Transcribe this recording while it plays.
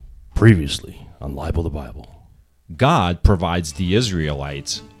Previously on Libel the Bible. God provides the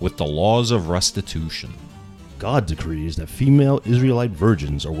Israelites with the laws of restitution. God decrees that female Israelite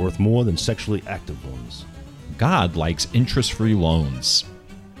virgins are worth more than sexually active ones. God likes interest-free loans.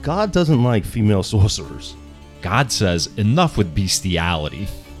 God doesn't like female sorcerers. God says enough with bestiality.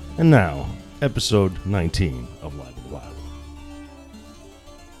 And now, episode 19 of Libel the Bible.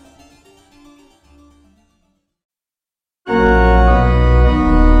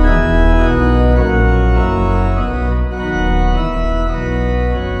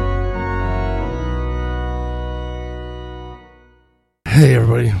 Hey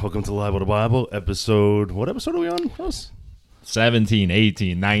everybody, welcome to Libel the Bible, what episode are we on, Russ? 17,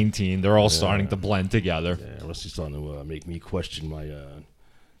 18, 19, they're all starting to blend together. Yeah, Rusty's starting to make me question my the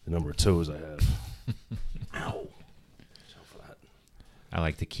number of toes I have. Ow. Sorry for that. I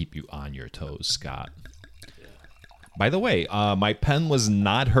like to keep you on your toes, Scott. By the way, my pen was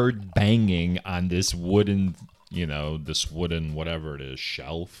not heard banging on this wooden, whatever it is,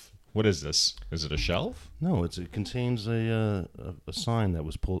 shelf. What is this? Is it a shelf? No, it contains a sign that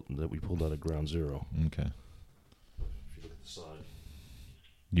we pulled out of Ground Zero. Okay. If you look at the side.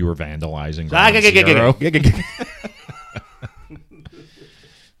 You were vandalizing Ground Zero.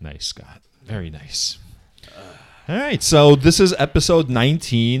 Nice, Scott. Very nice. All right, so this is episode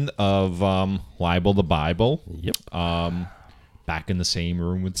 19 of Libel the Bible. Yep. Back in the same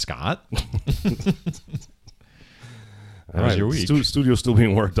room with Scott. How was your week? Studio's still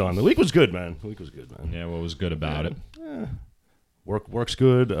being worked on. The week was good, man. Yeah, what was good about it? Work's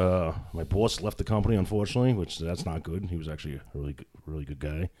good. My boss left the company, unfortunately, which that's not good. He was actually a really good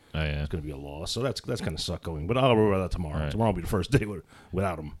guy. Oh, yeah. It's going to be a loss, so that's kind of suck going. But I'll worry about that tomorrow. Right. Tomorrow will be the first day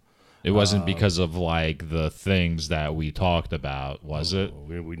without him. It wasn't because of, like, the things that we talked about, was it?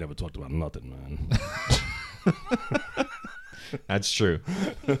 We never talked about nothing, man. That's true.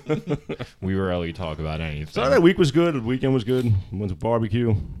 We rarely talk about anything. So that week was good. The weekend was good. Went to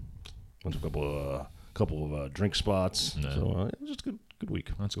barbecue. Went to a couple of drink spots. No. So it was just a good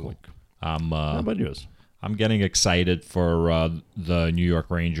week. That's good cool. week. How about yours? I'm getting excited for the New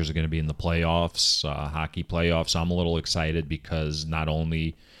York Rangers are going to be in the playoffs, hockey playoffs. I'm a little excited because not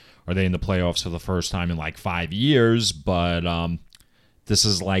only are they in the playoffs for the first time in like 5 years, but this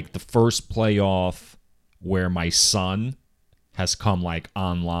is like the first playoff where my son has come like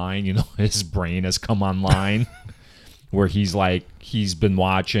online, his brain has come online where he's been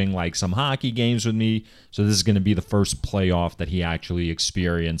watching like some hockey games with me. So this is going to be the first playoff that he actually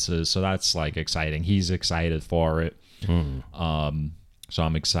experiences. So that's like exciting. He's excited for it. So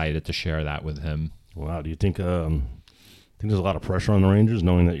I'm excited to share that with him. Wow. Do you think there's a lot of pressure on the Rangers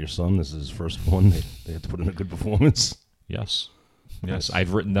knowing that your son, this is his first one, they have to put in a good performance? Yes. Nice.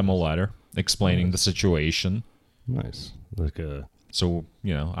 I've written them a letter explaining the situation. Nice. So,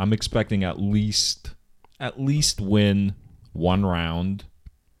 I'm expecting at least win one round.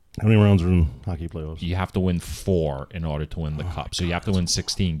 How many rounds are in hockey playoffs? You have to win 4 in order to win the cup. So you have to win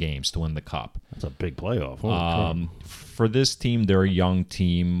 16 games to win the cup. That's a big playoff. Holy crap. For this team, they're a young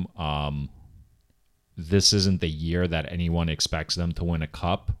team. This isn't the year that anyone expects them to win a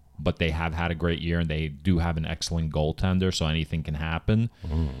cup, but they have had a great year and they do have an excellent goaltender, so anything can happen.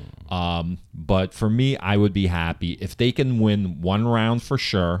 But for me, I would be happy if they can win one round for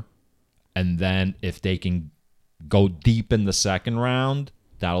sure, and then if they can go deep in the second round,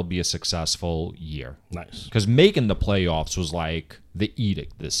 that'll be a successful year. Nice. Because making the playoffs was like the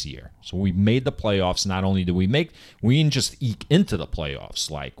edict this year. So we made the playoffs. Not only did we didn't just eke into the playoffs.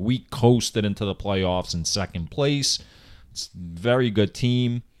 Like, we coasted into the playoffs in second place. It's a very good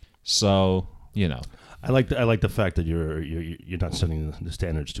team. So, I like the fact that you're not setting the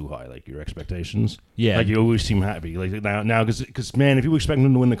standards too high, like your expectations. Yeah. Like, you always seem happy. Like now, because man, if you expect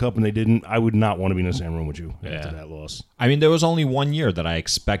them to win the cup and they didn't, I would not want to be in the same room with you after that loss. I mean, there was only 1 year that I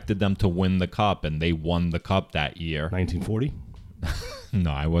expected them to win the cup, and they won the cup that year. 1940?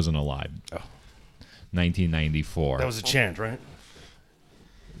 No, I wasn't alive. Oh. 1994. That was a chant, right?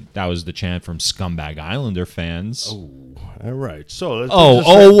 That was the chant from Scumbag Islander fans. Oh, all right. So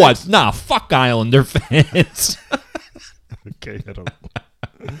what? Nah, fuck Islander fans. Okay, I don't.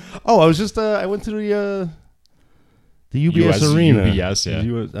 I was just I went to the UBS Arena. UBS, yeah.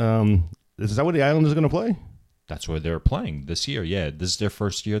 Is that where the Islanders are going to play? That's where they're playing this year. Yeah, this is their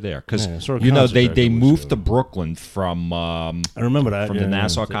first year there because they moved to Brooklyn from. I remember that from the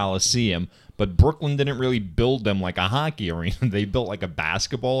Nassau Coliseum. But Brooklyn didn't really build them like a hockey arena. They built like a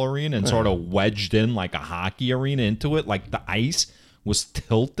basketball arena and sort of wedged in like a hockey arena into it. Like, the ice was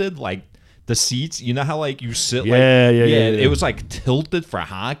tilted, like the seats. You know how like you sit? Yeah. It was like tilted for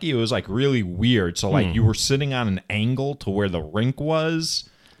hockey. It was like really weird. So like you were sitting on an angle to where the rink was.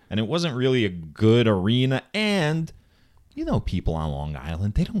 and it wasn't really a good arena. And you know, people on Long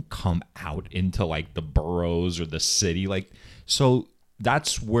Island, they don't come out into like the boroughs or the city, like so.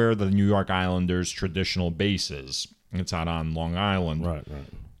 That's where the New York Islanders' traditional base is. It's out on Long Island. Right.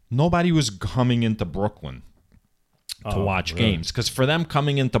 Nobody was coming into Brooklyn to watch games, because for them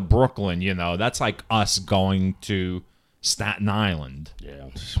coming into Brooklyn, you know, that's like us going to Staten Island. Yeah.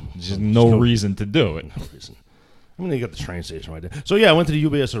 There's no reason to do it. No reason. I mean, they got the train station right there. So yeah, I went to the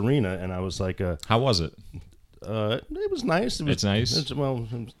UBS Arena, and I was like, How was it? it was nice. It's nice? It's I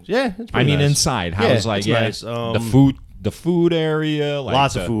pretty mean, nice. inside, how Yeah, was like it's nice. the food area, like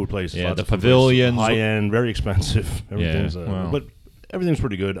lots of food places. Yeah, lots the of food pavilions, places. High end, very expensive. Everything's, well. but everything's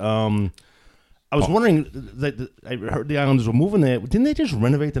pretty good. I was wondering that I heard the Islanders were moving there. Didn't they just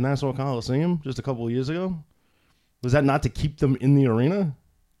renovate the Nassau Coliseum just a couple of years ago? Was that not to keep them in the arena?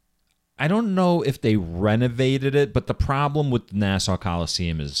 I don't know if they renovated it, but the problem with the Nassau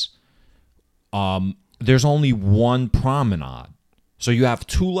Coliseum is there's only one promenade. So you have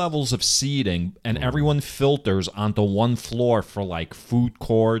 2 levels of seating, and everyone filters onto one floor for like food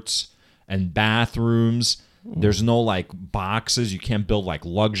courts and bathrooms. There's no like boxes. You can't build like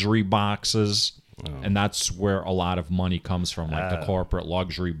luxury boxes. And that's where a lot of money comes from, like the corporate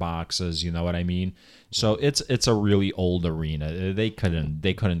luxury boxes. You know what I mean? So it's a really old arena. They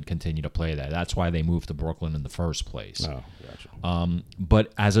couldn't continue to play that. That's why they moved to Brooklyn in the first place. Oh, gotcha.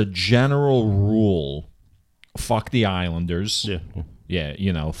 But as a general rule, fuck the Islanders. Yeah,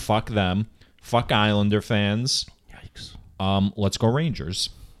 you know, fuck them. Fuck Islander fans. Yikes. Let's go Rangers.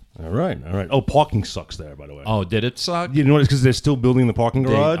 All right. Oh, parking sucks there, by the way. Oh, did it suck? You know what? It's because they're still building the parking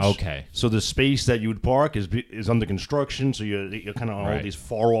garage. Okay. So the space that you would park is under construction. So you're kind of on all these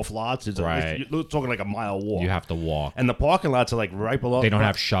far off lots. Right. You're talking like a mile walk. You have to walk. And the parking lots are like right below. They don't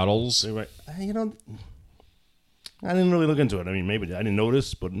have shuttles. Right. You know, I didn't really look into it. I mean, maybe I didn't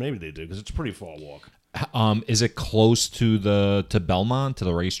notice, but maybe they do because it's a pretty far walk. Is it close to Belmont, to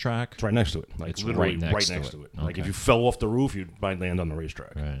the racetrack? It's right next to it. Like It's literally right next to it. Like Okay. if you fell off the roof, you might land on the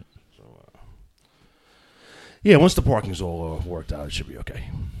racetrack. Right. Yeah, once the parking's all worked out, it should be okay.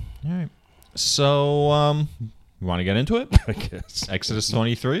 All right. So, you want to get into it? I guess. Exodus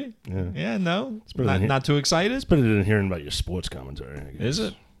 23? Yeah. Yeah, no. better than Not too excited? It's better than hearing about your sports commentary. I guess. Is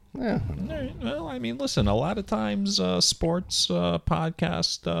it? Yeah. All right. Well, I mean, listen, a lot of times sports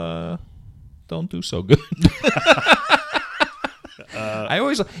podcasts don't do so good. I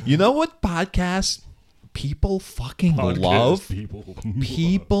always, you know what podcast people fucking love?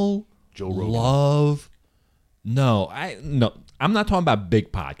 People Joe Rogan. love. No, I'm not talking about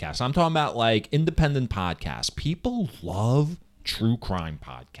big podcasts. I'm talking about like independent podcasts. People love true crime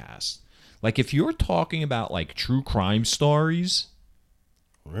podcasts. Like if you're talking about like true crime stories,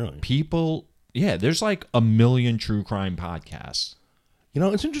 Really? people, yeah, there's like a million true crime podcasts. You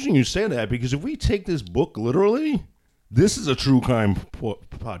know, it's interesting you say that because if we take this book literally, this is a true crime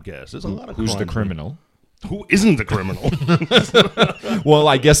podcast. There's a lot of Who's the crime. criminal? Who isn't the criminal? Well,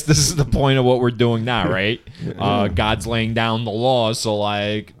 I guess this is the point of what we're doing now, right? God's laying down the law, so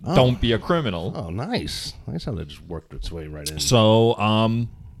like, don't be a criminal. Oh, nice. Nice how that just worked its way right in. So,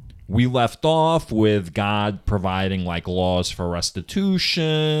 we left off with God providing like laws for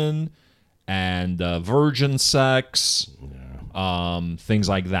restitution and virgin sex, things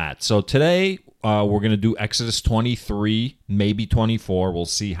like that. So today we're going to do Exodus 23, maybe 24. We'll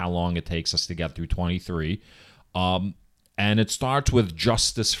see how long it takes us to get through 23. And it starts with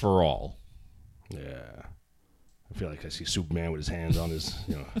justice for all. Yeah. I feel like I see Superman with his hands on his,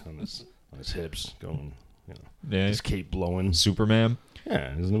 on his hips going, Yeah. his cape blowing. Superman.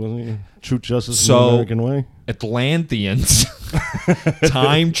 Yeah, wasn't he? Truth, justice, So- in the American way. Atlanteans,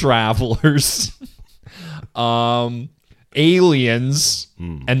 time travelers, aliens,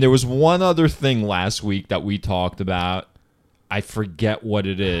 and there was one other thing last week that we talked about. I forget what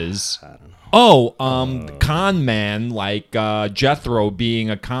it is. I don't know. Oh, con man, like Jethro being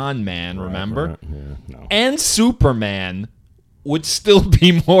a con man, remember? Right. Yeah, no. And Superman would still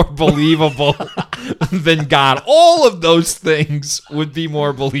be more believable than God. All of those things would be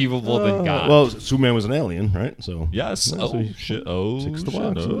more believable than God. Well, Superman was an alien, right? So Yes. Yeah, Oh, so he shit. Oh, ticks the shit.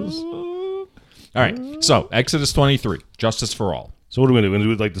 boxes. Oh. All right. So, Exodus 23, justice for all. So what are we going to do? We're going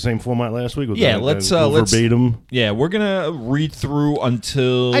to do like the same format last week? Yeah, let's verbatim. Yeah, we're going to read through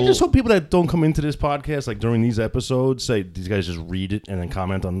until... I just hope people that don't come into this podcast, like during these episodes, say these guys just read it and then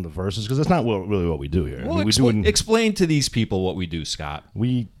comment on the verses, because that's not really what we do here. Well, I mean, explain to these people what we do, Scott.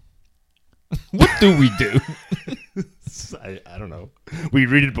 we What do we do? I don't know. We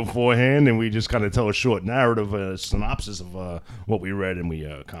read it beforehand, and we just kind of tell a short narrative, a synopsis of what we read, and we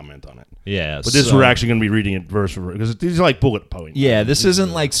comment on it. Yeah, But this, we're actually going to be reading it verse for verse, because these are like bullet points. Yeah, this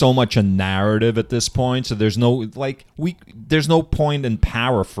isn't like so much a narrative at this point, so there's no there's no point in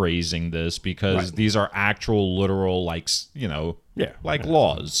paraphrasing this because these are actual literal laws.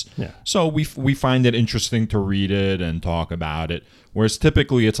 Yeah. So we find it interesting to read it and talk about it, whereas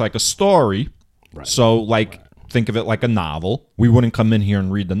typically it's like a story. Right. So think of it like a novel. We wouldn't come in here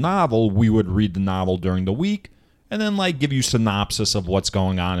and read the novel. We would read the novel during the week and then give you synopsis of what's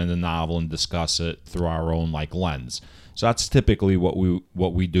going on in the novel and discuss it through our own lens. So that's typically what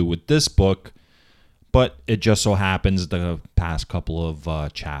we do with this book, but it just so happens the past couple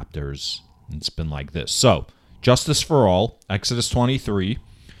of chapters it's been like this. So, Justice for All, Exodus 23,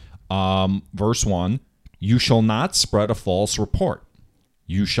 verse 1, you shall not spread a false report.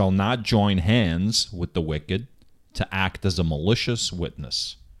 You shall not join hands with the wicked to act as a malicious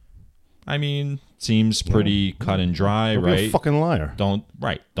witness. I mean, seems pretty cut and dry, Don't right? be a fucking liar. Don't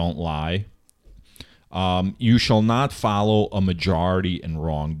lie. You shall not follow a majority in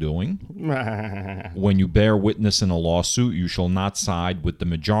wrongdoing. When you bear witness in a lawsuit, you shall not side with the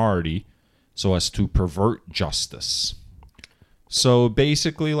majority so as to pervert justice. So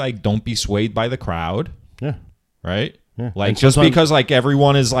basically, don't be swayed by the crowd. Yeah. Right? Yeah. Just because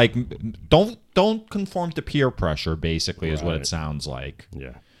everyone is don't conform to peer pressure, basically, is what it sounds like.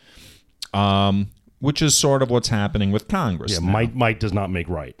 Yeah. Which is sort of what's happening with Congress. Yeah, now. might does not make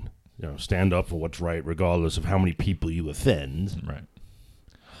right. Stand up for what's right, regardless of how many people you offend. Right.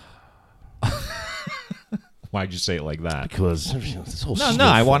 Why'd you say it like that? Because this whole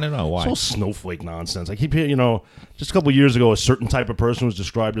I want to know why. This whole snowflake nonsense. I keep hearing, just a couple of years ago, a certain type of person was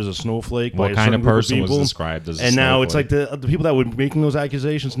described as a snowflake. What kind of person was described as a snowflake? And now it's like the people that were making those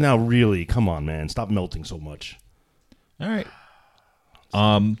accusations, now really, come on, man, stop melting so much. All right.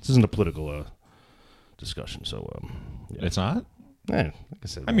 This isn't a political discussion, so yeah. It's not? Like I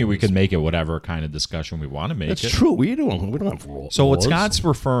said, I mean, we could make it whatever kind of discussion we want to make. That's it. true. We don't have rules. So what Scott's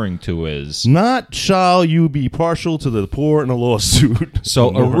referring to is not shall you be partial to the poor in a lawsuit.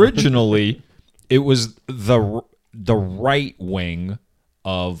 So originally, it was the right wing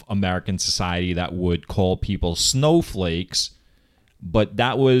of American society that would call people snowflakes, but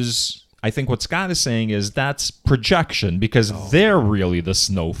that was, I think what Scott is saying is that's projection because they're really the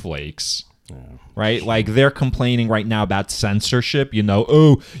snowflakes. Yeah. Right? They're complaining right now about censorship,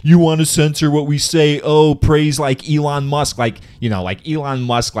 oh, you want to censor what we say, praise Elon Musk, Elon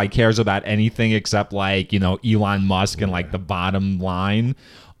Musk cares about anything except Elon Musk and the bottom line.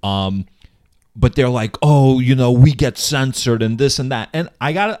 But they're we get censored and this and that. And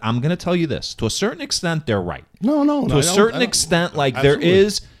I'm going to tell you this, to a certain extent, they're right. No. To a certain extent, there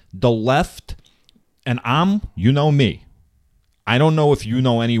is the left, and you know me. I don't know if you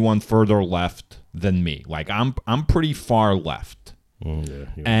know anyone further left than me. I'm pretty far left. Yeah.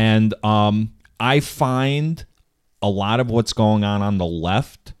 And I find a lot of what's going on the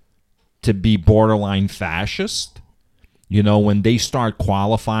left to be borderline fascist. When they start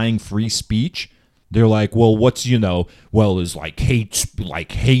qualifying free speech, they're like, well, what's, is hate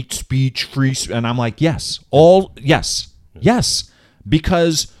speech, free speech. And I'm like, yes,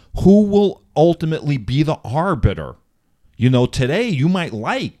 because who will ultimately be the arbiter? Today you might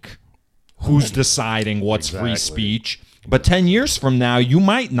like who's deciding what's free speech, but 10 years from now you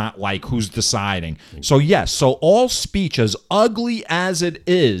might not like who's deciding. So yes, so all speech, as ugly as it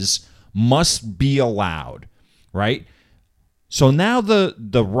is, must be allowed, right? So now the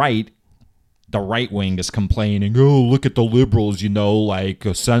right wing is complaining, oh, look at the liberals,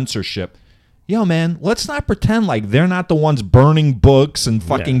 censorship. Yo, man, let's not pretend they're not the ones burning books and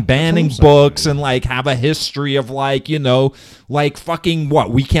fucking banning books and have a history of fucking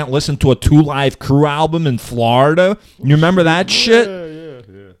what? We can't listen to a 2 Live Crew album in Florida. You remember that shit?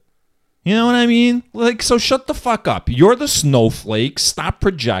 Yeah. You know what I mean? So shut the fuck up. You're the snowflake. Stop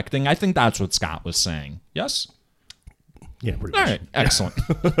projecting. I think that's what Scott was saying. Yes? Yeah, pretty much. All right, excellent.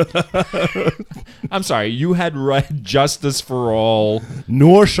 I'm sorry, you had read Justice for All.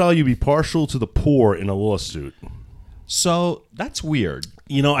 Nor shall you be partial to the poor in a lawsuit. So that's weird.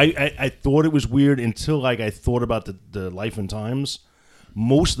 I thought it was weird until I thought about the life and times.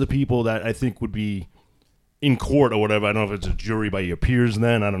 Most of the people that I think would be in court or whatever, I don't know if it's a jury by your peers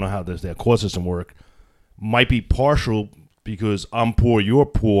then, I don't know how their court system work, might be partial because I'm poor, you're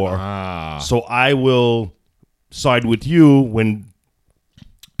poor, so I will side with you when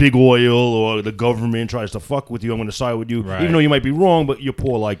big oil or the government tries to fuck with you. I'm going to side with you, even though you might be wrong, but you're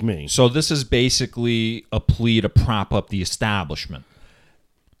poor like me. So this is basically a plea to prop up the establishment.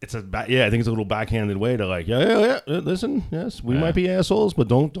 it's I think it's a little backhanded way to like, yeah. Listen, yes, we might be assholes, but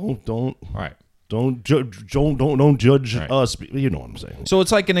don't Right. don't judge Right. us. You know what I'm saying? So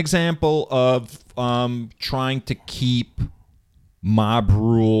it's like an example of trying to keep mob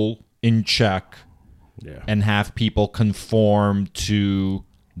rule in check Yeah, and have people conform to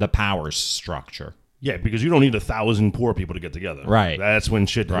the power structure. yeah, because you don't need 1,000 poor people to get together. Right. That's when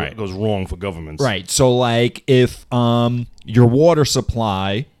shit Right. goes wrong for governments. Right. So like if your water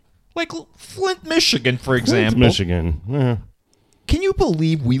supply, like Flint, Michigan, for example, Michigan. Yeah. can you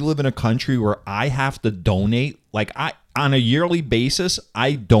believe we live in a country where I have to donate, like I on a yearly basis,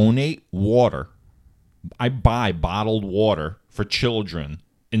 I donate water. I buy bottled water for children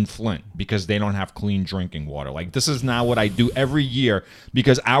in Flint because they don't have clean drinking water. Like this is now what I do every year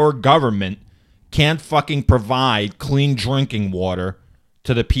because our government can't fucking provide clean drinking water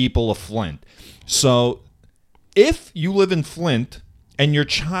to the people of Flint. So if you live in Flint and your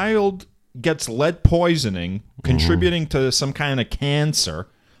child gets lead poisoning, contributing to some kind of cancer,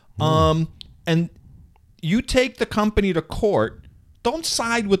 and you take the company to court, don't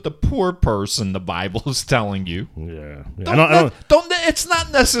side with the poor person, the Bible is telling you. Yeah. Don't, it's not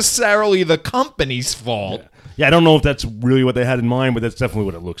necessarily the company's fault. Yeah, I don't know if that's really what they had in mind, but that's definitely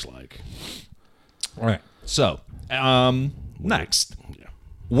what it looks like. All right. So, next. Yeah.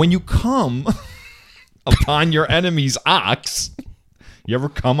 When you come upon your enemy's ox, you ever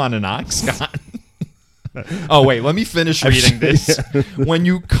come on an ox, Scott? Oh, wait, let me finish reading this. When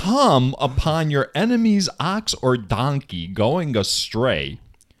you come upon your enemy's ox or donkey going astray,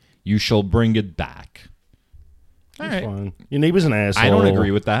 you shall bring it back. All right. Fine. Your neighbor's an asshole. I don't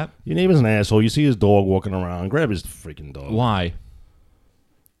agree with that. Your neighbor's an asshole. You see his dog walking around. Grab his freaking dog. Why?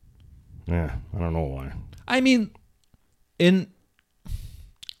 Yeah, I don't know why. I mean,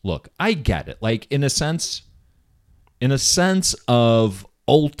 look, I get it. Like in a sense of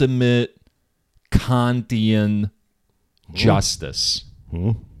ultimate Kantian justice.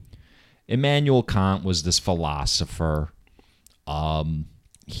 Immanuel Kant was this philosopher.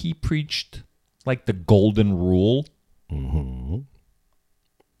 He preached like the golden rule,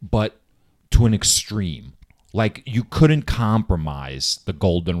 but to an extreme. Like you couldn't compromise the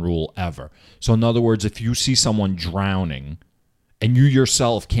golden rule ever. So in other words, if you see someone drowning and you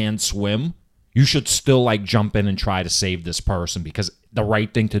yourself can't swim, you should still like jump in and try to save this person because the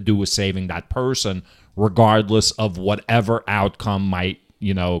right thing to do is saving that person regardless of whatever outcome might,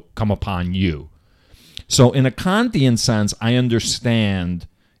 come upon you. So in a Kantian sense, I understand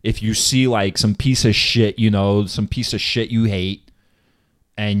if you see like some piece of shit, some piece of shit you hate,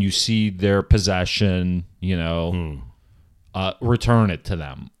 and you see their possession, return it to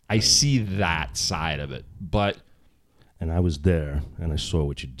them. I see that side of it. But And I was there, and I saw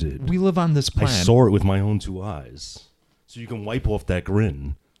what you did. we live on this I planet. saw it with my own 2 eyes. So you can wipe off that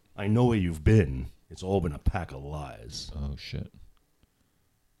grin. I know where you've been. It's all been a pack of lies. Oh, shit.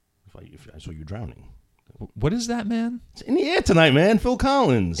 If I saw you drowning. What is that, man? It's in the air tonight, man. Phil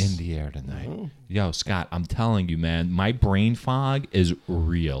Collins. In the air tonight. Yo, Scott, I'm telling you, man, my brain fog is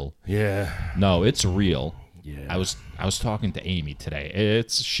real. Yeah. No, it's real. Yeah. I was talking to Amy today.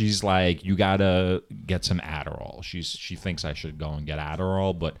 She's like, you gotta get some Adderall. She thinks I should go and get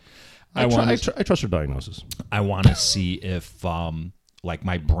Adderall, but I trust her diagnosis. I want to see if like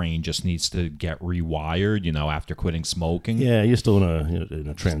my brain just needs to get rewired, after quitting smoking. Yeah, you're still in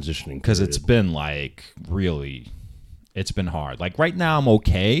a transitioning Because it's been like it's been hard. Like right now I'm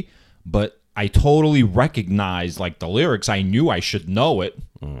okay, but I totally recognize like the lyrics. I knew I should know it.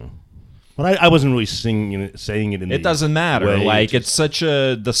 But I wasn't really saying it in It doesn't matter. way. Like it's such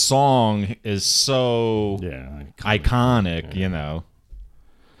the song is so iconic,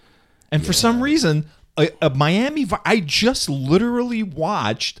 And for some reason, a Miami, I just literally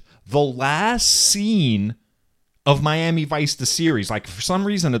watched the last scene of Miami Vice, the series. Like for some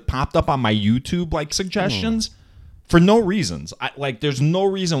reason, it popped up on my YouTube like suggestions for no reasons. There's no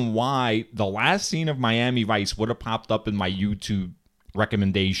reason why the last scene of Miami Vice would have popped up in my YouTube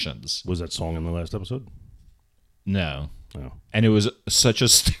recommendations. Was that song in the last episode? No. No. And it was such a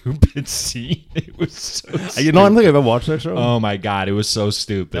stupid scene. It was so stupid. I don't think I've ever watched that show. Oh my God, it was so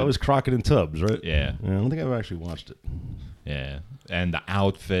stupid. That was Crockett and Tubbs, right? Yeah. I don't think I've actually watched it. Yeah. And the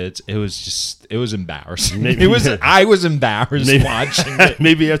outfits, it was embarrassing. Maybe- I was embarrassed watching it.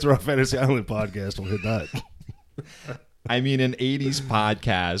 Maybe after our Fantasy Island podcast, we'll hit that. I mean, an 80s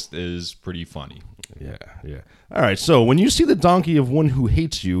podcast is pretty funny. Yeah. All right, so when you see the donkey of one who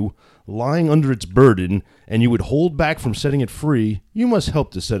hates you lying under its burden, and you would hold back from setting it free, you must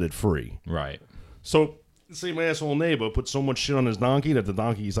help to set it free. Right. So, the same asshole neighbor put so much shit on his donkey that the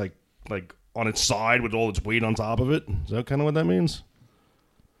donkey's like on its side with all its weight on top of it. Is that kind of what that means?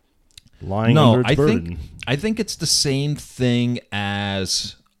 lying No, under its burden. I think it's the same thing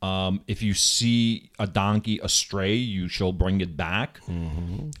as if you see a donkey astray, you shall bring it back.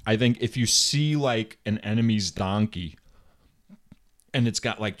 Mm-hmm. I think if you see like an enemy's donkey and it's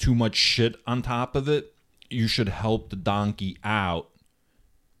got like too much shit on top of it, you should help the donkey out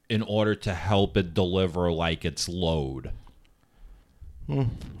in order to help it deliver like its load. All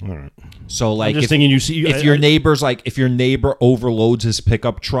right. So like I'm just thinking, you see, if your neighbor's like if your neighbor overloads his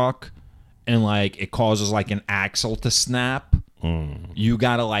pickup truck and like it causes like an axle to snap, you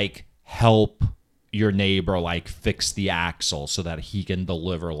gotta like help your neighbor like fix the axle so that he can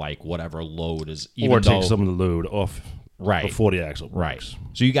deliver like whatever load is, even or though, take some of the load off Right. before the axle right. breaks.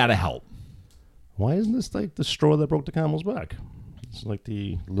 So you gotta help. Why isn't this like the straw that broke the camel's back? It's like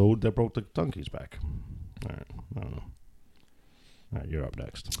the load that broke the donkey's back. All right, I don't know. All right, you're up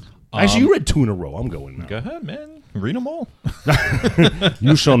next. Actually, you read 2 in a row. I'm going now. Go ahead, man. Read them all.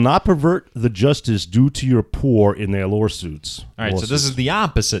 You shall not pervert the justice due to your poor in their lawsuits. All right, so this is the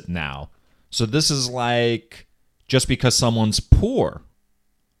opposite now. So this is like just because someone's poor,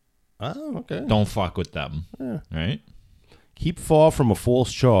 Oh, okay. don't fuck with them. Yeah. Right? Keep far from a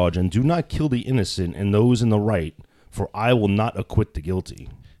false charge, and do not kill the innocent and those in the right, for I will not acquit the guilty.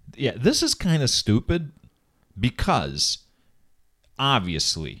 Yeah, this is kind of stupid because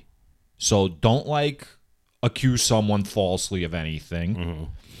obviously, so don't like accuse someone falsely of anything,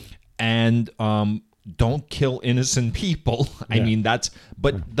 and don't kill innocent people. I Yeah. mean,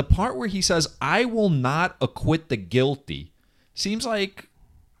 but the part where he says, I will not acquit the guilty, seems like,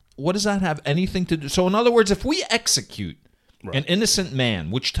 what does that have anything to do? So in other words, if we execute an innocent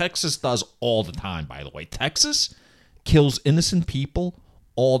man, which Texas does all the time, by the way, Texas kills innocent people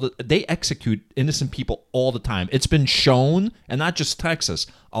they execute innocent people all the time. It's been shown, and not just Texas,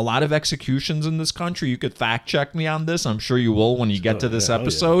 a lot of executions in this country. You could fact check me on this. I'm sure you will when you get to this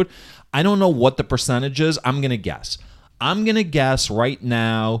episode. I don't know what the percentage is. I'm going to guess. I'm going to guess right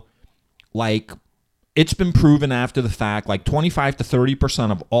now, like, it's been proven after the fact, like 25 to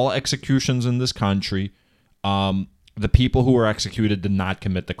 30% of all executions in this country, the people who were executed did not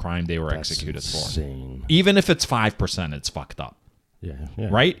commit the crime they were executed for. Insane. Even if it's 5%, it's fucked up. Yeah.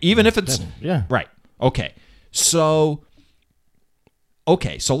 Right? Even if it's... Yeah. Right. Okay. So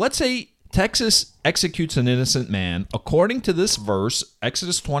let's say Texas executes an innocent man. According to this verse,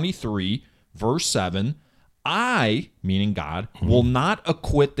 Exodus 23, verse 7, I, meaning God, will not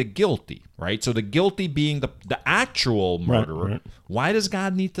acquit the guilty. Right? So the guilty being the actual murderer. Right. Why does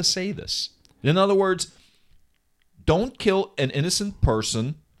God need to say this? In other words, don't kill an innocent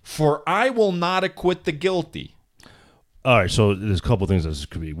person, for I will not acquit the guilty. All right, so there's a couple things this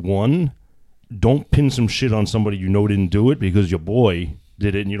could be. One, don't pin some shit on somebody you know didn't do it because your boy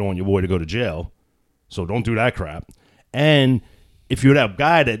did it and you don't want your boy to go to jail. So don't do that crap. And if you're that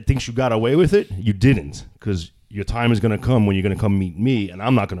guy that thinks you got away with it, you didn't, because your time is going to come when you're going to come meet me, and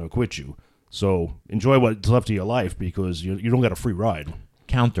I'm not going to acquit you. So enjoy what's left of your life because you don't got a free ride.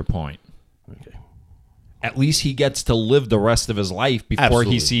 Counterpoint. Okay. At least he gets to live the rest of his life before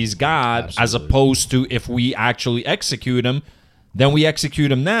Absolutely. he sees God, as Absolutely. opposed to if we actually execute him, then we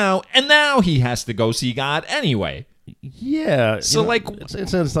execute him now, and now he has to go see God anyway. Yeah. So, like-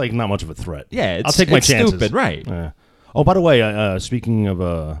 it's like not much of a threat. Yeah, it's, I'll take my it's chances. stupid, right? Yeah. Oh, by the way, speaking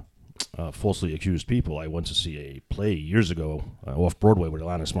of falsely accused people, I went to see a play years ago off Broadway with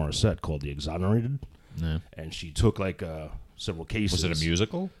Alanis Morissette called The Exonerated, Yeah. and she took like several cases. Was it a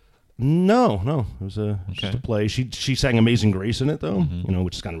musical? No, it was just Okay. a play. She sang "Amazing Grace" in it though,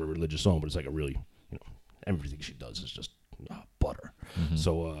 which is kind of a religious song, but it's like a really, everything she does is just butter.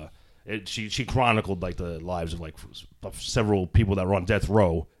 So she chronicled like the lives of several people that were on death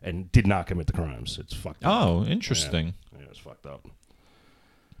row and did not commit the crimes. It's fucked up. Oh, interesting. Yeah, it's fucked up.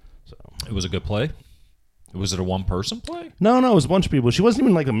 So It was a good play? Was it a one-person play? no, it was a bunch of people. She wasn't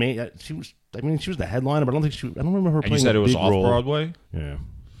even like a main. She was the headliner, but I don't remember her And playing. you said a it was big role. off-Broadway? Yeah.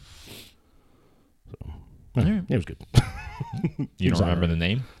 So Yeah. yeah, it was good. You don't remember the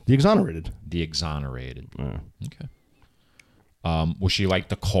name? The Exonerated. The Exonerated. Yeah. Okay. Was she like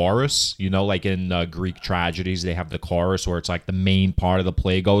the chorus? You know, like in Greek tragedies, they have the chorus where it's like the main part of the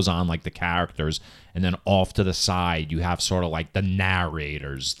play goes on, like the characters, and then off to the side, you have sort of like the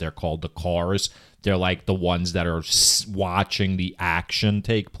narrators. They're called the chorus. They're like the ones that are watching the action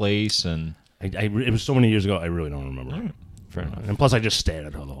take place. And It was so many years ago, I really don't remember. fair enough. And plus, I just stared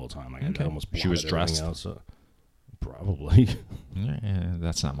at her the whole time. Like, Okay. I almost She was blotted everything dressed? out, so probably.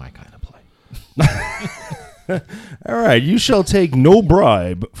 That's not my kind of play. All right. You shall take no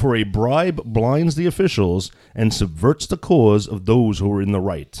bribe, for a bribe blinds the officials and subverts the cause of those who are in the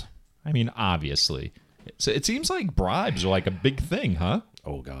right. I mean, obviously. So it seems like bribes are like a big thing, huh?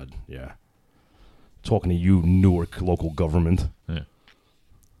 Oh God, yeah. Talking to you, Newark local government. Yeah.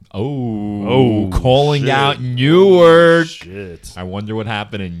 Oh, calling out Newark. Shit. I wonder what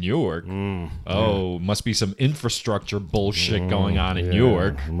happened in Newark. Must be some infrastructure bullshit going on in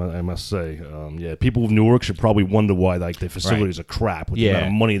Newark. I must say, people of Newark should probably wonder why like the facilities are crap with the amount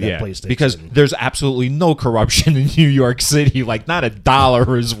of money that place takes. Because there's absolutely no corruption in New York City. Like not a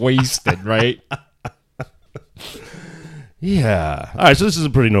dollar is wasted, right? Yeah. All right. So this is a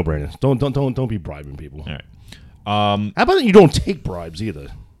pretty no-brainer. Don't be bribing people. All right. How about you don't take bribes either?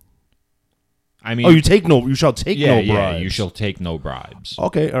 I mean, you shall take no bribes. Yeah, you shall take no bribes.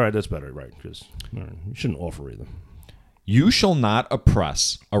 Okay, all right, that's better, right? Because you shouldn't offer either. You shall not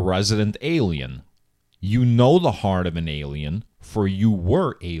oppress a resident alien. You know the heart of an alien, for you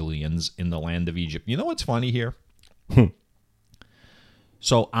were aliens in the land of Egypt. You know what's funny here?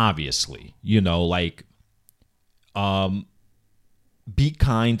 So obviously, like, be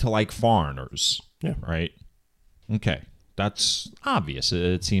kind to like foreigners. Yeah. Right. Okay, that's obvious.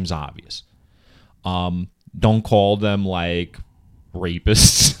 It seems obvious. Don't call them like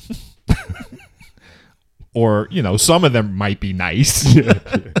rapists. Or, some of them might be nice.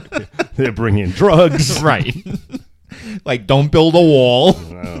 They're bringing drugs. Right. Like, don't build a wall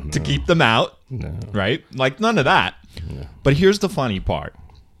to keep them out. No. Right? Like, none of that. No. But here's the funny part.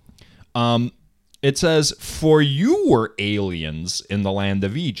 It says, for you were aliens in the land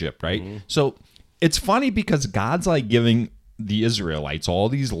of Egypt, right? Mm-hmm. So it's funny because God's like giving the Israelites all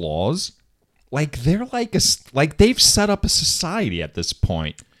these laws. Like they're like they've set up a society at this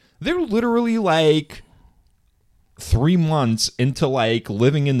point. They're literally like 3 months into like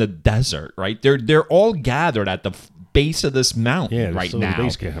living in the desert, right? They're all gathered at the base of this mountain right now.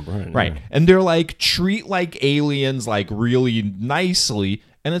 Base camp, right. Yeah. And they're like treat like aliens like really nicely.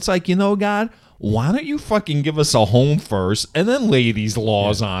 And it's like, God, why don't you fucking give us a home first and then lay these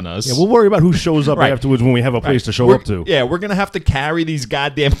laws on us? Yeah, we'll worry about who shows up afterwards when we have a place to show up to. Yeah, we're going to have to carry these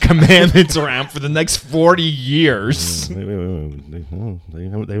goddamn commandments around for the next 40 years. They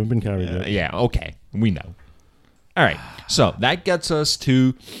haven't been carried yet. Yeah, okay. We know. All right. So that gets us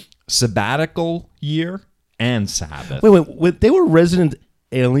to sabbatical year and Sabbath. Wait. They were resident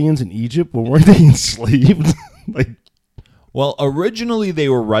aliens in Egypt, but weren't they enslaved? Well, originally they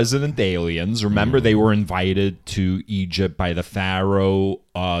were resident aliens. Remember, they were invited to Egypt by the Pharaoh,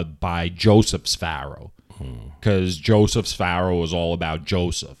 by Joseph's Pharaoh. Because Joseph's Pharaoh was all about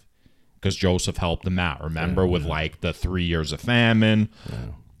Joseph. Because Joseph helped them out. Remember, with like the 3 years of famine,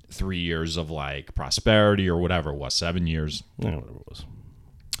 3 years of like prosperity or whatever it was, 7 years. Yeah, whatever it was.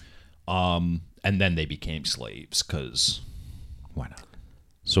 And then they became slaves because why not?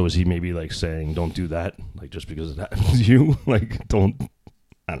 So is he maybe like saying, don't do that, like just because it happens to you? Like, don't,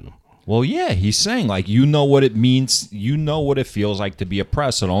 I don't know. Well, yeah, he's saying like, you know what it means. You know what it feels like to be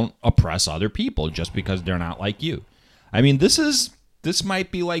oppressed. So don't oppress other people just because they're not like you. I mean, this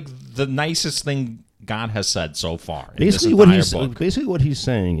might be like the nicest thing God has said so far. Basically, what he's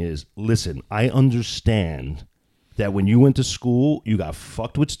saying is, listen, I understand that when you went to school, you got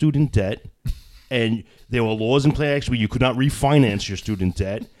fucked with student debt, and there were laws in place where you could not refinance your student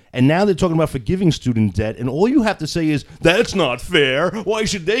debt. And now they're talking about forgiving student debt, and all you have to say is, that's not fair. Why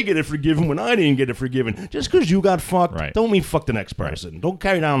should they get it forgiven when I didn't get it forgiven? Just because you got fucked, don't mean fuck the next person. Don't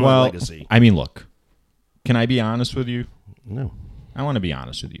carry down my legacy. I mean, look, can I be honest with you? No. I want to be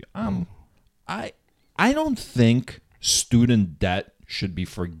honest with you. I don't think student debt should be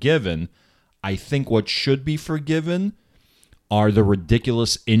forgiven. I think what should be forgiven are the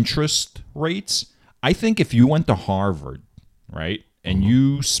ridiculous interest rates. I think if you went to Harvard, right, and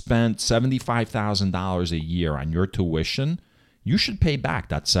you spent $75,000 a year on your tuition, you should pay back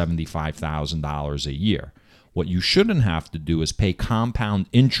that $75,000 a year. What you shouldn't have to do is pay compound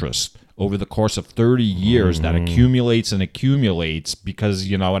interest over the course of 30 years that accumulates and accumulates because,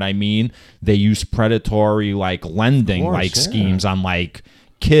 you know what I mean? They use predatory like lending schemes on like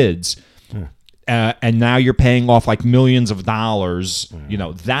kids. And now you're paying off like millions of dollars. You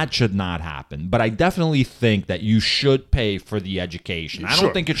know, that should not happen. But I definitely think that you should pay for the education. I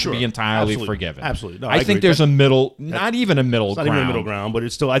don't think it should be entirely forgiven. Absolutely. No, I think there's a middle, not even a middle ground. Not even a middle ground, but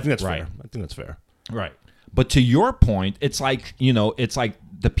it's still, I think that's fair. I think that's fair. Right. But to your point, it's like, you know, it's like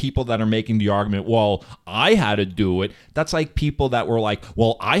the people that are making the argument, well, I had to do it. That's like people that were like,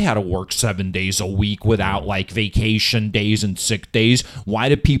 well, I had to work 7 days a week without like vacation days and sick days. Why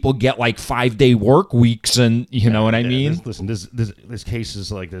do people get like 5-day work weeks? And you know what I mean? There's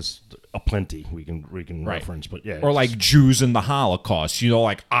cases like this aplenty we can reference, but yeah. Or like Jews in the Holocaust, you know,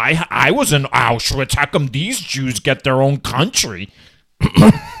 like I was in Auschwitz. How come these Jews get their own country?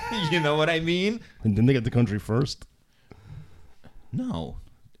 You know what I mean? And didn't they get the country first? No.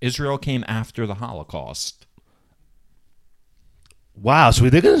 Israel came after the Holocaust. Wow, so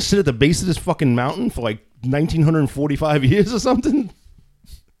they're going to sit at the base of this fucking mountain for like 1945 years or something?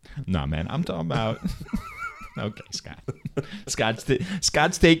 No, man, I'm talking about... Okay, Scott.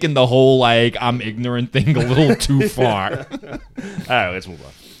 Scott's taking the whole, like, I'm ignorant thing a little too far. All right, let's move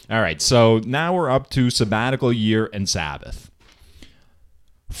on. All right, so now we're up to sabbatical year and Sabbath.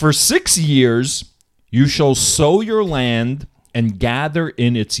 For 6 years, you shall sow your land and gather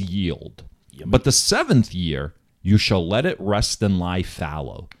in its yield. But the 7th year, you shall let it rest and lie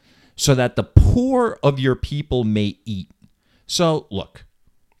fallow, so that the poor of your people may eat. So, look,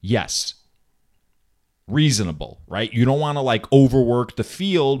 yes, reasonable, right? You don't want to, like, overwork the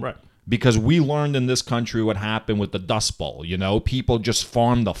field, right? Because we learned in this country what happened with the Dust Bowl, you know? People just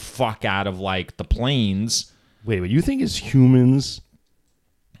farm the fuck out of, like, the plains. Wait, you think as humans,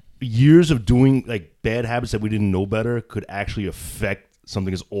 years of doing, like, bad habits that we didn't know better could actually affect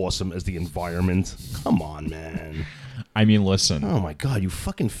something as awesome as the environment? Come on, man. I mean, listen. Oh, my God, you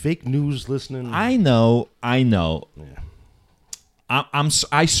fucking fake news listening. I know. Yeah.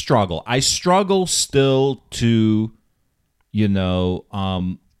 I struggle. I struggle still to, you know,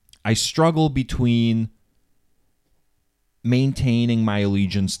 I struggle between maintaining my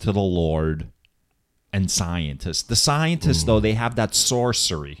allegiance to the Lord and scientists. The scientists, though, they have that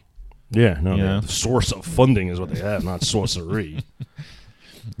sorcery. Yeah, no, Yeah. the source of funding is what they have, not sorcery.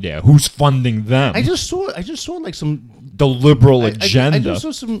 Yeah, who's funding them? I just saw like some The liberal I agenda. just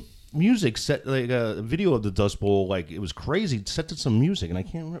saw some music set, like a video of the Dust Bowl, like it was crazy, set to some music, and I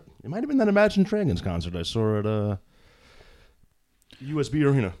can't remember. It might have been that Imagine Dragons concert I saw at USB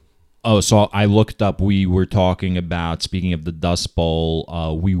Arena. Oh, so I looked up. We were talking about, speaking of the Dust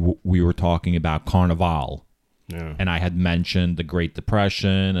Bowl, we were talking about Carnival. Yeah. And I had mentioned the Great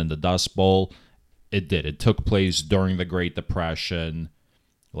Depression and the Dust Bowl. It did. It took place during the Great Depression,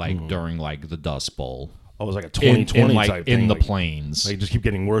 like during like the Dust Bowl. Oh, it was like a 2020 like, type thing. in the like, plains. They just keep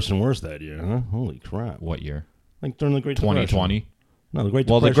getting worse and worse that year, huh? Holy crap. What year? Like during the Great Depression. 2020? No, the Great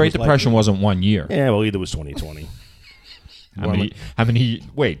Well, Depression. the Great Depression wasn't 1 year. Yeah, well, either was 2020. How many?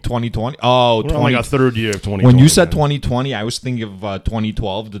 Wait, 2020? Oh, We're on like a third year of 2020. When you said man. 2020, I was thinking of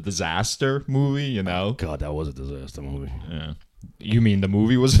 2012, the disaster movie, you know? God, that was a disaster movie. Yeah. You mean the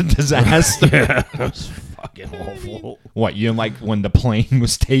movie was a disaster? Yeah, that was fucking awful. What, you like when the plane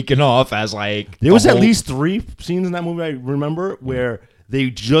was taken off as like... There was at least 3 scenes in that movie I remember where they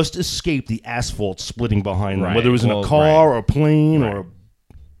just escaped the asphalt splitting behind them, Right. whether it was in Well, a car right. or a plane or...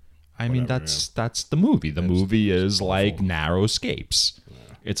 I mean, Whatever, that's the movie. The movie is like narrow escapes.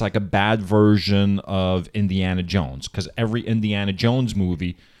 It's like a bad version of Indiana Jones, because every Indiana Jones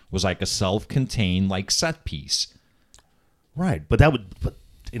movie was like a self-contained like set piece. Right, but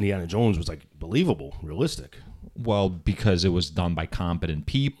Indiana Jones was like believable, realistic. Well, because it was done by competent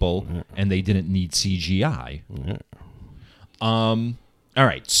people and they didn't need CGI. Yeah. All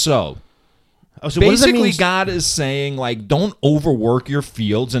right, so... Oh, so what does that basically, mean? God is saying, like, don't overwork your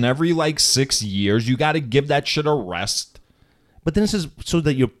fields, and every, like, 6 years, you got to give that shit a rest. But then it says, so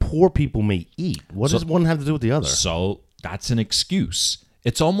that your poor people may eat. What does one have to do with the other? So that's an excuse.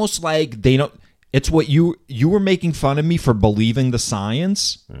 It's almost like they don't... It's what you were making fun of me for believing the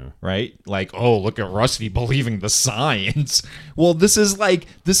science, right? Like, oh, look at Rusty believing the science. Well, this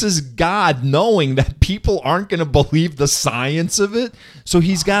is God knowing that people aren't going to believe the science of it. So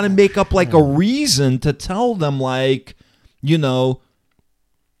he's got to make up like a reason to tell them, like, you know,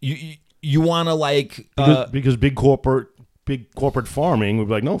 you want to like because big corporate farming would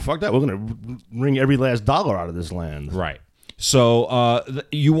be like, no, fuck that. We're going to wring every last dollar out of this land. right. So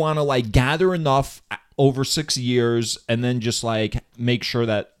you want to like gather enough over 6 years and then just like make sure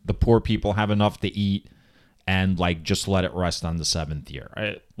that the poor people have enough to eat and like just let it rest on the 7th year.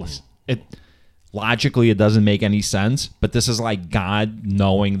 Logically, it doesn't make any sense, but this is like God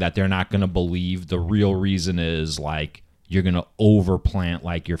knowing that they're not going to believe. The real reason is like you're going to overplant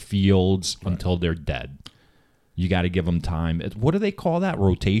like your fields until they're dead. You got to give them time. What do they call that?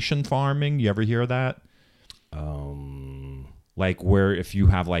 Rotation farming? You ever hear of that? Like where if you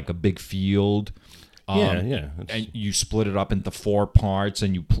have like a big field, Yeah. and you split it up into 4 parts,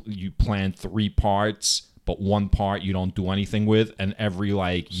 and you plant 3 parts, but 1 part you don't do anything with, and every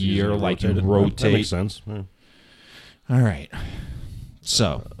like year like you rotate. That makes sense. Yeah. All right.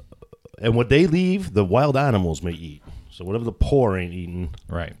 So And what they leave, the wild animals may eat. So whatever the poor ain't eating,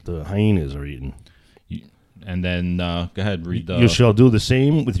 right, the hyenas are eating. and then go ahead, read the You shall do the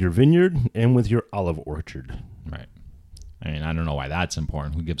same with your vineyard and with your olive orchard. right. I mean, I don't know why that's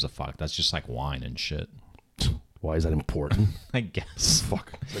important. Who gives a fuck? That's just like wine and shit. Why is that important? I guess.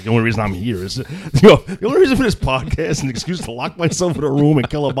 Fuck. It's like the only reason I'm here is the only reason for this podcast is an excuse to lock myself in a room and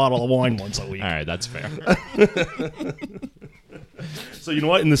kill a bottle of wine once a week. All right, that's fair. So you know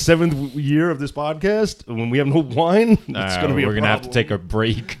what? In the 7th year of this podcast, when we have no wine, it's going to be. We're going to have to take a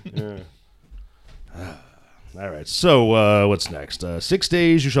break. All right. So what's next? 6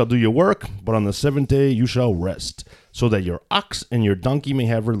 days you shall do your work, but on the 7th day you shall rest, so that your ox and your donkey may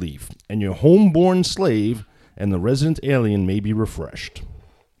have relief, and your homeborn slave and the resident alien may be refreshed.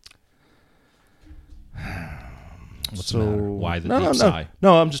 What's the matter? Why the deep sigh?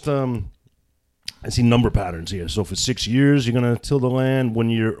 No, I'm just I see number patterns here. So for 6 years you're gonna till the land. 1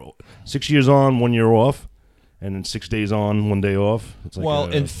 year, 6 years on, 1 year off, and then 6 days on, 1 day off. It's like well,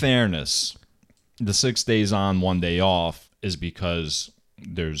 in fairness, the 6 days on, 1 day off is because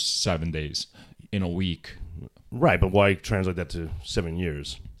there's 7 days in a week. Right, but why translate that to 7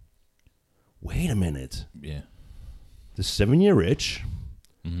 years? Wait a minute. Yeah. The 7-year itch,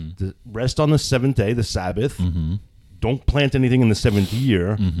 the rest on the 7th day, the Sabbath. Don't plant anything in the 7th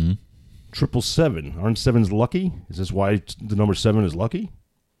year. 777. Aren't sevens lucky? Is this why the number 7 is lucky?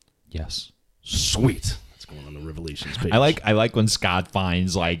 Yes. Sweet. That's going on the Revelations page. I like when Scott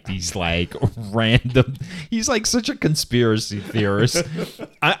finds like these like random. He's like such a conspiracy theorist.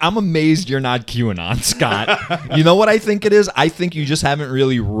 I'm amazed you're not QAnon, Scott. You know what I think it is? I think you just haven't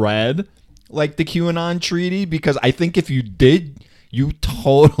really read like the QAnon treaty, because I think if you did, you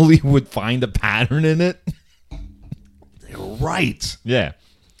totally would find a pattern in it. They're right. Yeah.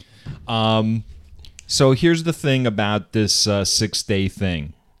 So here's the thing about this 6 day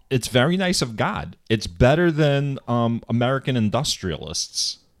thing. It's very nice of God. It's better than American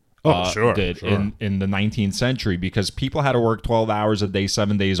industrialists did in the 19th century, because people had to work 12 hours a day,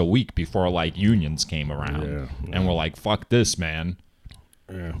 7 days a week before like unions came around. And we're like, fuck this, man.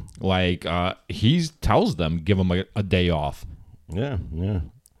 Yeah. Like he tells them, give them a day off. Yeah.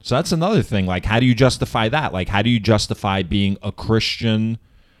 So that's another thing. Like, how do you justify that? Like, how do you justify being a Christian,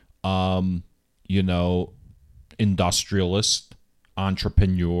 industrialist,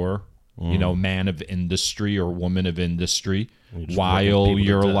 entrepreneur, man of industry or woman of industry, while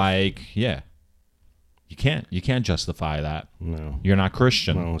you're like, you can't justify that. No. You're not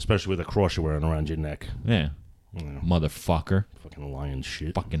Christian. No, especially with a cross you're wearing around your neck. Yeah. Motherfucker. Fucking lion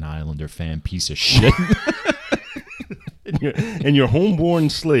shit. Fucking Islander fan piece of shit. and your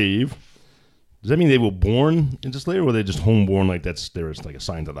homeborn slave, does that mean they were born into slavery, or were they just homeborn, like there's like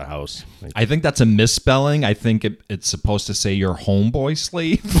assigned to the house? Like, I think that's a misspelling. I think it's supposed to say your homeboy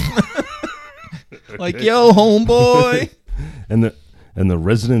slave. Like, yo, homeboy. and the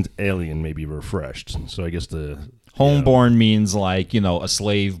resident alien may be refreshed. So I guess the homeborn means like, a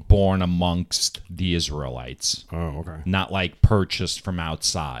slave born amongst the Israelites. Oh, okay. Not like purchased from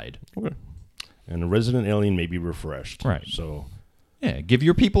outside. Okay. And the resident alien may be refreshed. Right. So yeah, give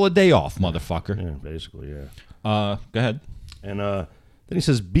your people a day off, motherfucker. yeah, basically, yeah. Go ahead. And then he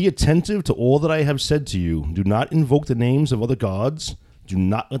says, "Be attentive to all that I have said to you. Do not invoke the names of other gods. Do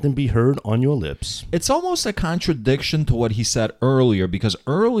not let them be heard on your lips." It's almost a contradiction to what he said earlier, because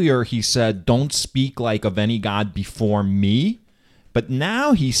earlier he said, don't speak like of any god before me. But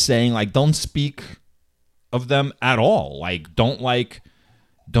now he's saying, like, don't speak of them at all. Like, don't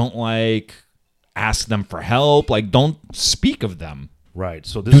ask them for help. Like, don't speak of them. Right.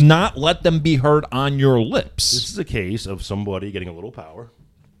 So do not let them be heard on your lips. This is a case of somebody getting a little power,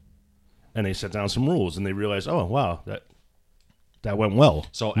 and they set down some rules, and they realize, oh, wow, that went well.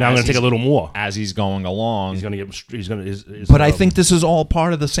 So now I'm going to take a little more. As he's going along, he's going to get. He's going to. But I think this is all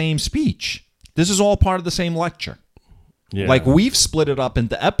part of the same speech. This is all part of the same lecture. Yeah. Like, we've split it up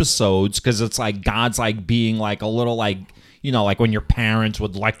into episodes because it's like God's like being like a little like, like when your parents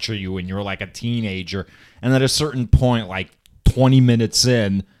would lecture you when you were like a teenager, and at a certain point, like 20 minutes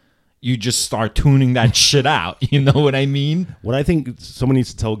in, you just start tuning that shit out. You know what I mean? What I think someone needs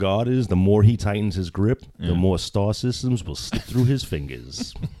to tell God is, the more he tightens his grip, the more star systems will slip through his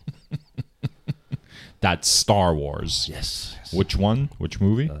fingers. That's Star Wars. Yes. Which one? Which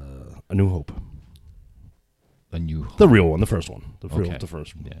movie? A New Hope. A New Hope. The real one, the first one. The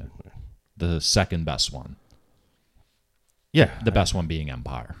first one. Yeah. The second best one. Yeah. The best one being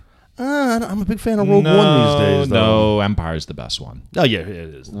Empire. I'm a big fan of Rogue One these days, though. No, Empire's the best one. Oh, yeah, it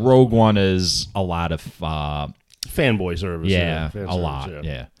is. Rogue One is a lot of... fanboy service. Yeah, a lot,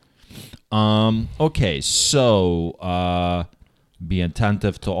 yeah. Okay, so be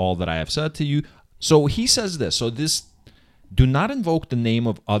attentive to all that I have said to you. So he says this. So this, do not invoke the name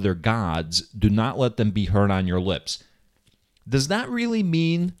of other gods. Do not let them be heard on your lips. Does that really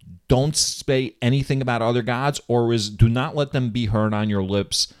mean don't say anything about other gods? Or is do not let them be heard on your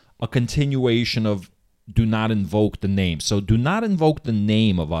lips a continuation of do not invoke the name. So do not invoke the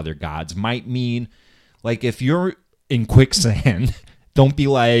name of other gods might mean, like, if you're in quicksand, don't be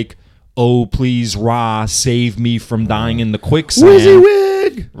like, oh, please, Ra, save me from dying in the quicksand.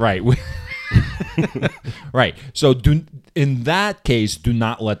 WYSIWYG! Right. Right. So in that case, do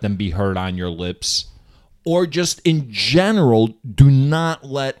not let them be heard on your lips. Or just in general, don't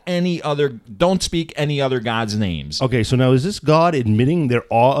speak any other god's names. Okay, so now is this God admitting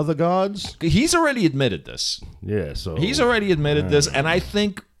there are other gods? He's already admitted this. Yeah, so... He's already admitted this, and I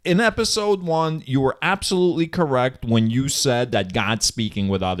think in episode 1, you were absolutely correct when you said that God's speaking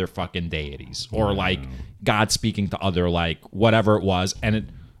with other fucking deities, or like God speaking to other, like, whatever it was,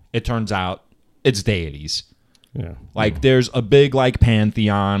 and it turns out it's deities. Yeah. Like, there's a big, like,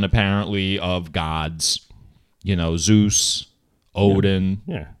 pantheon, apparently, of gods. You know, Zeus, Odin.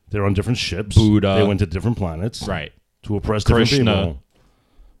 Yeah, they're on different ships. Buddha. They went to different planets. Right. To oppress different Krishna. people.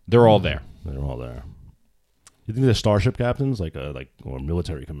 They're all there. They're all there. You think they're starship captains, or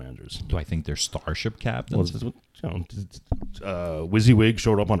military commanders? Do I think they're starship Well, captains? WYSIWYG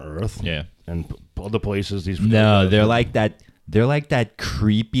showed up on Earth. Yeah. And other places. No, they're like that. They're like that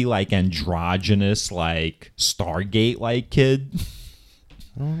creepy, like, androgynous, like, Stargate, like, kid.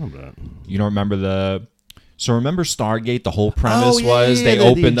 I don't remember that. You don't remember So remember Stargate? The whole premise was they the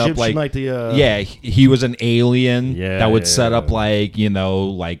opened up, Egyptian, like the, yeah, he was an alien that would set up, yeah. like, you know,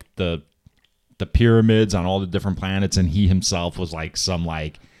 like the pyramids on all the different planets, and he himself was like some,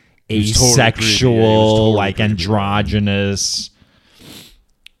 like, was totally asexual, creepy. Yeah, he was totally like, creepy. androgynous.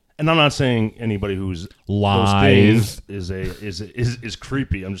 And I'm not saying anybody who's Live. those things is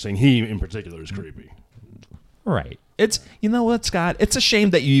creepy. I'm just saying he in particular is creepy. Right. It's, you know what, Scott? It's a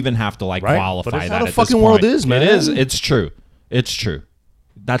shame that you even have to, like, Right? qualify But it's that how the at fucking this world point. is, man. It is. It's true. It's true.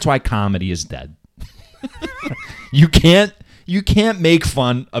 That's why comedy is dead. You can't make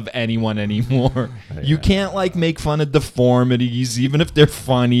fun of anyone anymore. Yeah. You can't, like, make fun of deformities, even if they're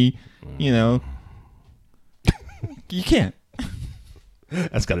funny. You know, you can't.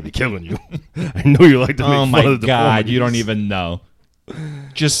 That's got to be killing you. I know you like to make Oh fun my of the God, you don't deformities. even know.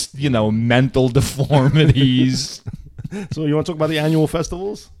 Just, you know, mental deformities. So you want to talk about the annual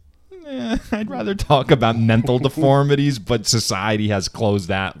festivals? I'd rather talk about mental deformities, but society has closed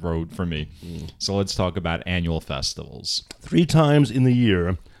that road for me. So let's talk about annual festivals. 3 times in the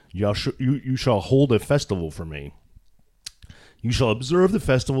year, you shall hold a festival for me. You shall observe the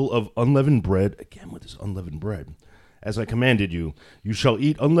festival of unleavened bread. Again with this unleavened bread. As I commanded you, you shall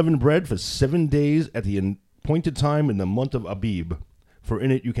eat unleavened bread for 7 days at the appointed time in the month of Abib, for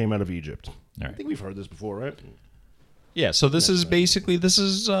in it you came out of Egypt. All right. I think we've heard this before, right? Yeah, so this is basically,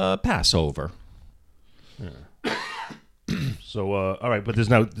 Passover. So, all right, but there's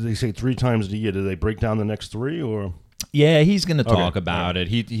now, they say 3 times a year. Do they break down the next 3, or? Yeah, he's going to talk Okay. about it.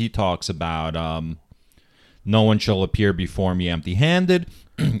 He talks about no one shall appear before me empty-handed.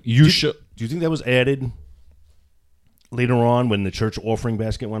 Do you think that was added later on when the church offering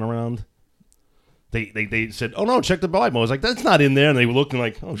basket went around? They said, "Oh no, check the Bible." I was like, "That's not in there," and they were looking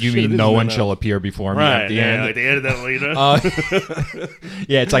like, "Oh, You shit, mean it is no in one there shall now." appear before me Right? empty-handed? Like they added that later.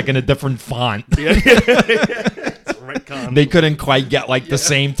 Yeah, it's like in a different font. It's retcon. They couldn't quite get, like, the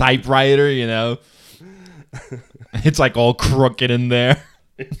same typewriter, you know? It's like all crooked in there.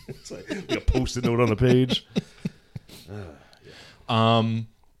 It's like a post-it note on the page.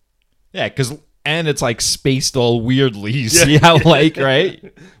 Yeah, and it's like spaced all weirdly. You see how, like,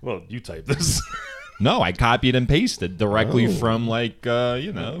 right? Well, you type this. No, I copied and pasted directly from, like,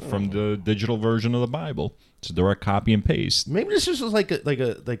 from the digital version of the Bible. It's a direct copy and paste. Maybe this is just like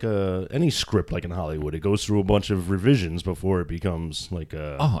any script, like in Hollywood. It goes through a bunch of revisions before it becomes like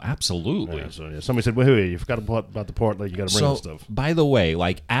a. Oh, absolutely. So somebody said, "Wait, you forgot about the part like you got to bring So, this stuff." by the way,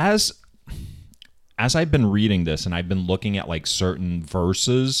 like, as I've been reading this and I've been looking at, like, certain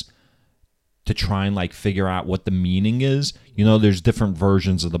verses to try and, like, figure out what the meaning is. You know, there's different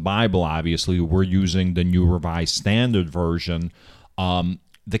versions of the Bible, obviously. We're using the New Revised Standard Version.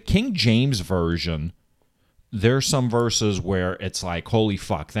 The King James Version, there's some verses where it's like, holy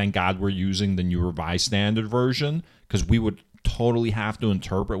fuck, thank God we're using the New Revised Standard Version, because we would totally have to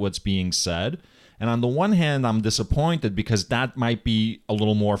interpret what's being said. And on the one hand, I'm disappointed because that might be a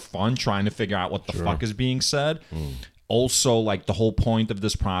little more fun trying to figure out what the fuck is being said. Also, like, the whole point of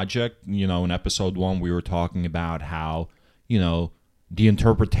this project, you know, in episode 1, we were talking about how, you know, the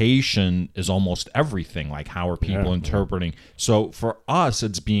interpretation is almost everything. Like, how are people interpreting? So for us,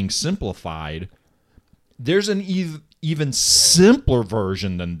 it's being simplified. There's an even simpler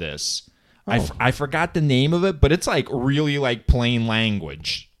version than this. I forgot the name of it, but it's, like, really, like, plain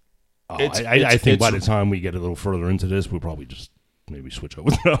language. I think by the time we get a little further into this, we'll probably just maybe switch over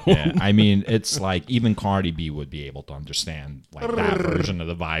to that Yeah, one. I mean, it's like even Cardi B would be able to understand like that version of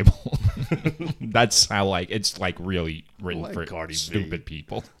the Bible. That's how like it's like really written like for Cardi B. stupid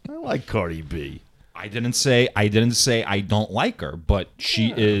people. I like Cardi B. I didn't say I don't like her, but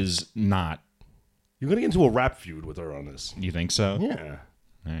she is not. You're gonna get into a rap feud with her on this. You think so? Yeah,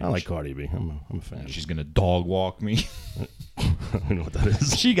 Right. I like Cardi B. I'm a fan. She's gonna dog walk me. I don't know what that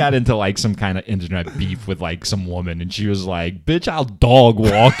is. She got into like some kind of internet beef with like some woman, and she was like, "Bitch, I'll dog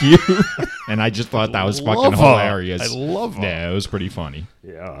walk you," and I just thought that was fucking Love her. hilarious. I love her. Yeah, it was pretty funny.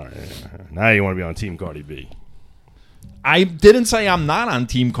 Yeah, all right. Now you want to be on Team Cardi B. I didn't say I'm not on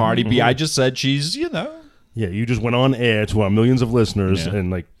Team Cardi Mm-hmm. B. I just said she's, you know. Yeah, you just went on air to our millions of listeners Yeah. and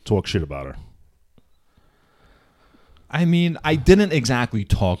like talk shit about her. I mean, I didn't exactly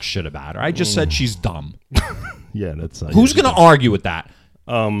talk shit about her. I just said she's dumb. Yeah, that's Who's going to argue with that?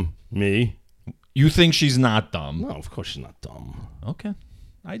 me? You think she's not dumb? No, of course she's not dumb. Okay.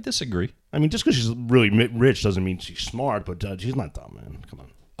 I disagree. I mean, just because she's really rich doesn't mean she's smart, but she's not dumb, man. Come on.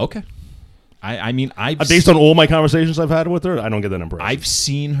 Okay. I mean, Based on all my conversations I've had with her, I don't get that impression. I've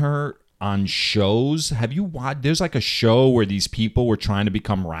seen her on shows. Have you watched? There's like a show where these people were trying to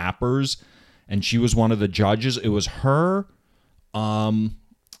become rappers, and she was one of the judges. It was her.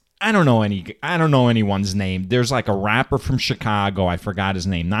 I don't know anyone's name. There's like a rapper from Chicago. I forgot his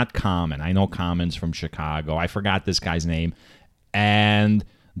name. Not Common. I know Common's from Chicago. I forgot this guy's name. And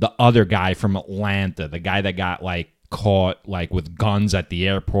the other guy from Atlanta, the guy that got like caught like with guns at the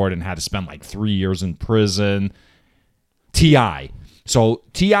airport and had to spend like 3 years in prison. T.I. So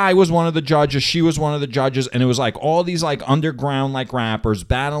T.I. was one of the judges. She was one of the judges. And it was like all these like underground like rappers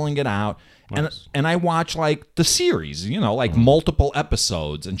battling it out. Nice. And I watched like the series, you know, like multiple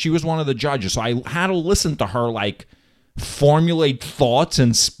episodes. And she was one of the judges. So I had to listen to her like formulate thoughts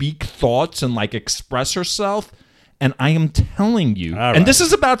and speak thoughts and like express herself. And I am telling you, All right. and this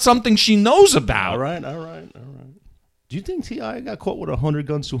is about something she knows about. all right. Do you think T.I. got caught with 100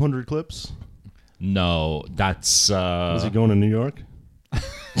 guns, 200 clips? No, that's Was he going to New York?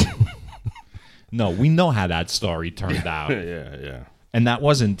 no. We know how that story turned out, Yeah. and that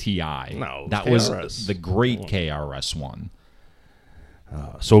wasn't Ti. No, it was that KRS. was the great KRS One.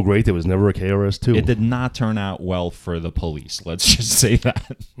 So great there was never a KRS 2. It did not turn out well for the police. Let's just say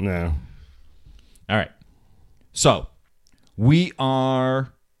that. No. All right. So we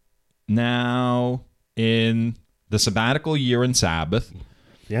are now in the sabbatical year in Sabbath.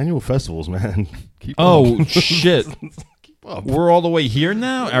 The annual festivals, man. Keep Oh up. shit. Keep up. We're all the way here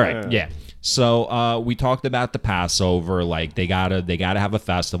now. All right, yeah. So we talked about the Passover. Like they gotta have a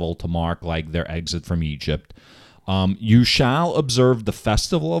festival to mark like their exit from Egypt. You shall observe the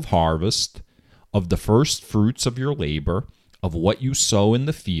festival of harvest, of the first fruits of your labor, of what you sow in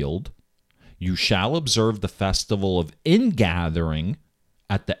the field. You shall observe the festival of ingathering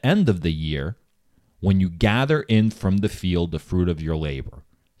at the end of the year, when you gather in from the field the fruit of your labor.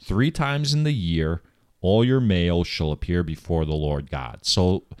 3 times in the year, all your males shall appear before the Lord God.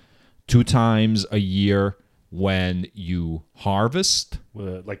 So 2 times a year when you harvest,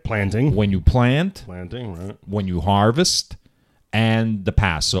 Like planting. when you plant, Planting, right? when you harvest, and the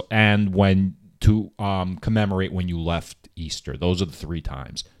Passover, and when to commemorate when you left Easter. Those are the 3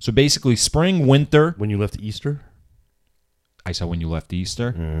 times. So basically, spring, winter. When you left Easter? I said when you left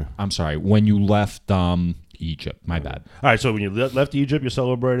Easter. I'm sorry, when you left Egypt. My bad. All right, so when you left Egypt, you're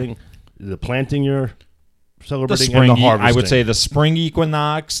celebrating the planting, you're The celebrating, spring, and the harvesting. I would say the spring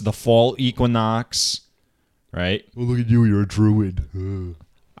equinox, the fall equinox, right? Oh, look at you, you're a druid.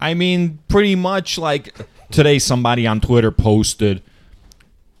 I mean, pretty much like today somebody on Twitter posted,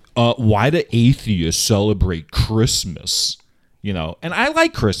 why do atheists celebrate Christmas? You know, and I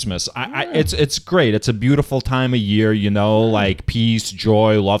like Christmas. It's great. It's a beautiful time of year, you know, like peace,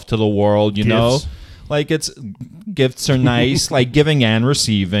 joy, love to the world, you know. Gifts. Like gifts are nice, like giving and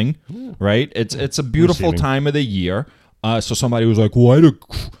receiving, right? It's a beautiful Receiving. time of the year. So somebody was like,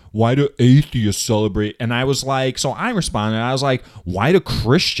 why do atheists celebrate? And I was like, so I responded. I was like, why do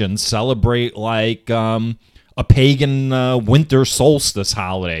Christians celebrate like a pagan winter solstice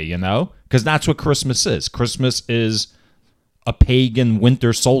holiday? You know, because that's what Christmas is. Christmas is a pagan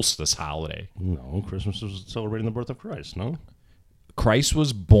winter solstice holiday. No, Christmas is celebrating the birth of Christ, no? Christ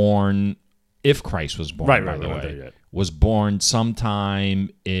was born, if Christ was born, Right, by right, the right, way, right, right. was born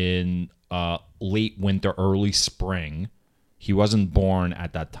sometime in late winter, early spring. He wasn't born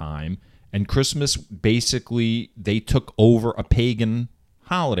at that time. And Christmas, basically, they took over a pagan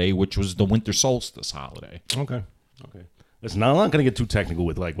holiday, which was the winter solstice holiday. Okay. Listen, I'm not going to get too technical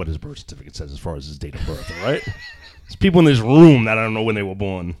with like what his birth certificate says as far as his date of birth, all right? There's people in this room that I don't know when they were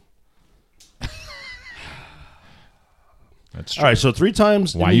born. That's All right, so 3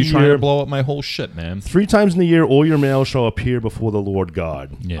 times. Why are in you the trying year, to blow up my whole shit, man? 3 times in the year, all your mail shall appear before the Lord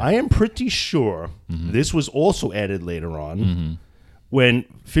God. Yeah. I am pretty sure this was also added later on. When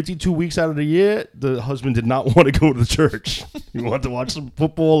 52 weeks out of the year, the husband did not want to go to the church. He wanted to watch some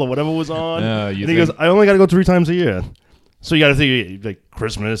football or whatever was on. And he goes, I only got to go 3 times a year. So you got to think like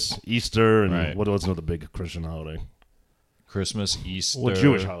Christmas, Easter, and Right. what's another big Christian holiday? Christmas, Easter. Or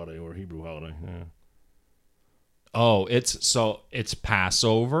Jewish holiday or Hebrew holiday. Yeah. Oh, it's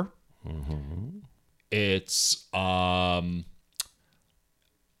Passover. It's Yom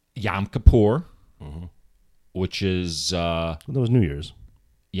Kippur, which is Well, that was New Year's.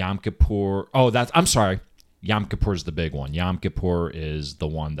 Yom Kippur. Oh, I'm sorry. Yom Kippur is the big one. Yom Kippur is the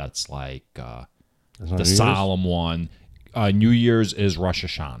one that's like That's not the New Year's? solemn one. New Year's is Rosh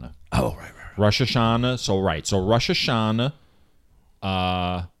Hashanah. Oh, right. Rosh Hashanah. So Rosh Hashanah,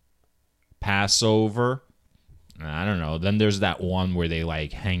 Passover. I don't know. Then there's that one where they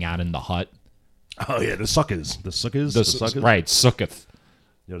like hang out in the hut. Oh, yeah, the suckers. The suckers? Right, Sukkoth.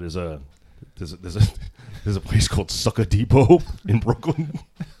 You know, there's a place called Sucker Depot in Brooklyn.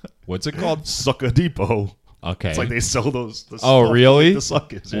 What's it called? Sucker Depot. Okay. It's like they sell those. The Oh, stuff, really? The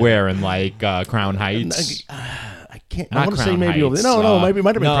suckers. Yeah. Where in like Crown Heights? I can't. Not I want to say Crown maybe over Heights, there. No, maybe it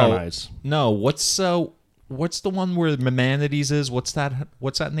might have been Crown Heights. No, what's the one where Maimonides is? What's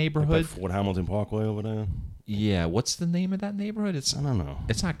that neighborhood? Fort Hamilton Parkway over there. Yeah, what's the name of that neighborhood? I don't know.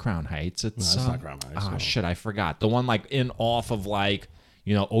 It's not Crown Heights. It's not Crown Heights, no. Shit, I forgot. The one like in off of like,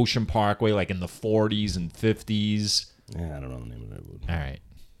 Ocean Parkway, like in the 40s and 50s. Yeah, I don't know the name of that wood. All right.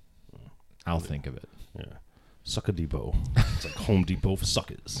 I'll think of it. Yeah. Sucker Depot. It's like Home Depot for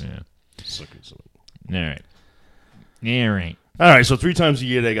suckers. Yeah. Suckers. All right. All right. All right, so 3 times a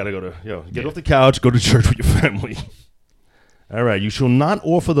year they got to go to, get off the couch, go to church with your family. All right, you shall not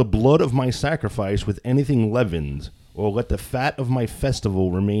offer the blood of my sacrifice with anything leavened, or let the fat of my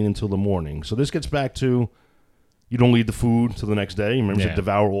festival remain until the morning. So this gets back to you don't leave the food till the next day. Remember to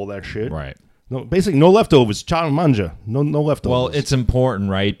devour all that shit. Right. No, basically no leftovers. Chal manja. No leftovers. Well, it's important,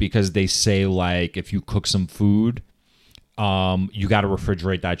 right? Because they say like if you cook some food, you got to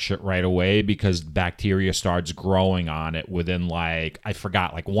refrigerate that shit right away because bacteria starts growing on it within like I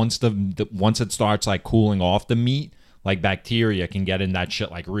forgot like once once it starts like cooling off the meat, like bacteria can get in that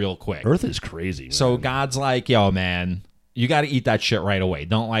shit like real quick. Earth is crazy, man. So God's like, yo, man, you got to eat that shit right away.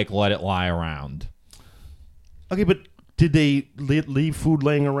 Don't like let it lie around. Okay, but did they leave food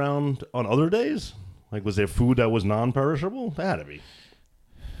laying around on other days? Like, was there food that was non-perishable? That had to be.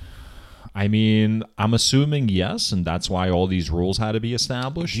 I mean, I'm assuming yes, and that's why all these rules had to be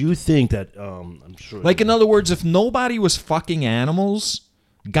established. Do you think that, I'm sure... Like, in other words, if nobody was fucking animals,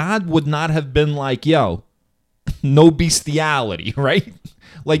 God would not have been like, yo, no bestiality, right?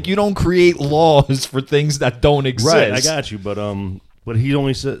 Like, you don't create laws for things that don't exist. Right, I got you, but he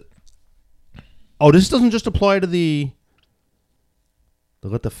only said... Oh, this doesn't just apply to the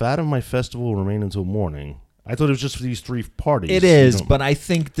let the fat of my festival remain until morning. I thought it was just for these 3 parties. It is, but I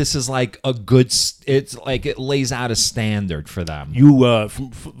think this is like a good... It's like it lays out a standard for them. You,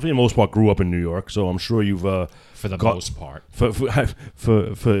 for the most part, grew up in New York, so I'm sure you've... for the most part. For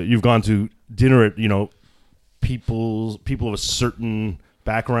you've gone to dinner at, people of a certain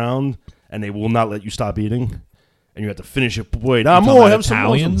background, and they will not let you stop eating. And you have to finish it. Wait, I'm more. Have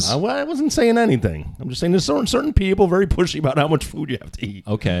Italians? Some. I wasn't saying anything. I'm just saying there's certain people very pushy about how much food you have to eat.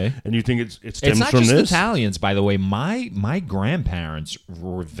 Okay. And you think it stems it's not from just this? Italians, by the way. My grandparents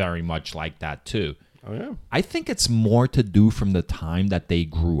were very much like that too. Oh yeah. I think it's more to do from the time that they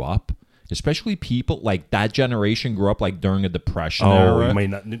grew up, especially people like that generation grew up like during a depression era. You may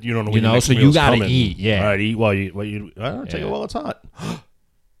not. You don't know. When so you got to eat. Yeah. All right, eat while you. I'll tell you while it's hot.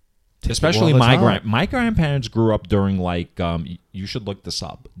 Especially my grandparents grew up during like you should look this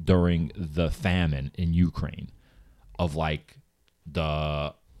up during the famine in Ukraine of like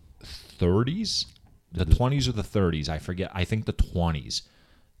the 30s, the 20s or the 30s, I forget. I think the 20s.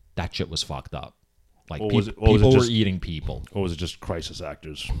 That shit was fucked up. Like people were eating people. Or was it just crisis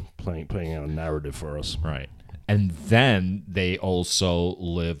actors playing out a narrative for us? Right. And then they also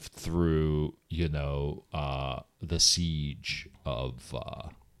lived through, the siege of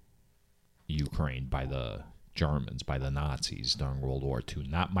Ukraine by the Germans, by the Nazis during World War II.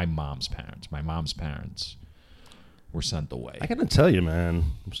 Not my mom's parents. My mom's parents were sent away. I gotta tell you, man,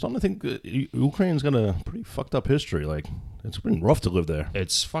 I'm starting to think Ukraine's got a pretty fucked up history. Like, it's been rough to live there.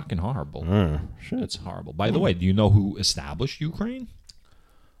 It's fucking horrible. Shit. It's horrible. By the way, do you know who established Ukraine?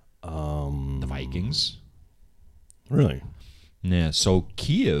 The Vikings. Really? Yeah, so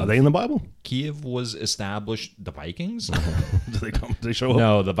Kiev... Are they in the Bible? Kiev was established... The Vikings? Do they show up?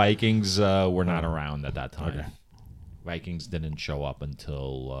 No, the Vikings were not around at that time. Okay. Vikings didn't show up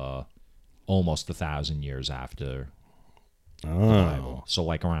until almost 1,000 years after the Bible. So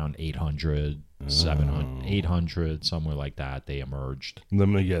like around 800, 700, 800, somewhere like that, they emerged. Let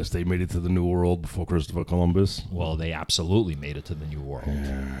me guess, they made it to the New World before Christopher Columbus. Well, they absolutely made it to the New World.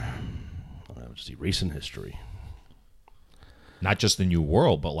 That was just erasing history. Not just the New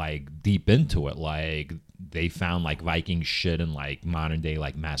World, but like deep into it. Like they found like Viking shit in like modern day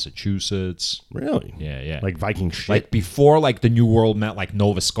like Massachusetts. Really? Yeah. Like Viking shit? Like before like the New World meant like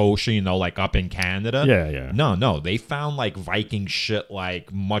Nova Scotia, like up in Canada. Yeah. No. They found like Viking shit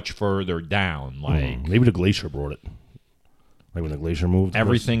like much further down. Like Maybe the glacier brought it. Like when the glacier moved?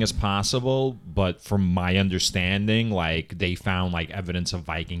 everything is possible, but from my understanding, like they found like evidence of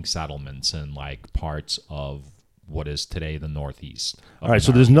Viking settlements in like parts of what is today the Northeast. All right,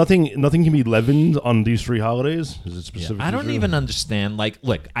 so there's nothing can be leavened on these 3 holidays? Is it specific? I don't even understand. Like,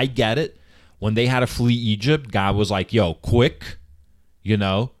 look, I get it. When they had to flee Egypt, God was like, yo, quick,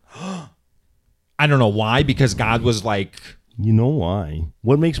 I don't know why, because God was like... You know why?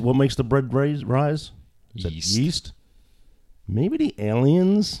 What makes the bread rise? Is that Yeast. yeast? Maybe the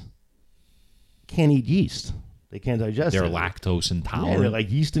aliens can't eat yeast. They can't digest They're it. lactose intolerant. Yeah, they're like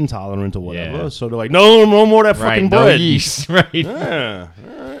yeast intolerant or whatever. Yeah. So they're like, no more of that right, fucking no bread. yeast, right? Yeah.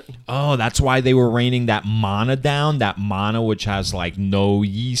 Oh, that's why they were raining that manna down. That manna, which has like no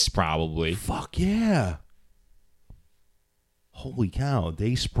yeast, probably. Fuck yeah. Holy cow.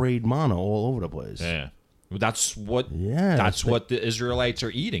 They sprayed manna all over the place. Yeah. That's what. Yeah. That's what the Israelites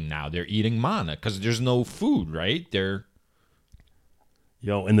are eating now. They're eating manna because there's no food, right? They're.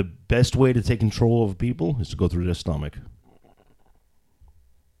 Yo, and the best way to take control of people is to go through their stomach.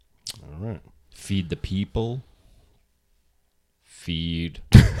 All right. Feed the people. Feed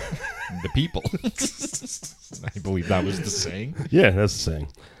the people. I believe that was the saying. Yeah, that's the saying.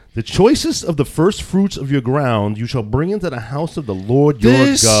 The choicest of the first fruits of your ground you shall bring into the house of the Lord your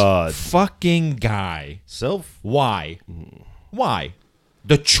This God. fucking guy. Self? Why? Why?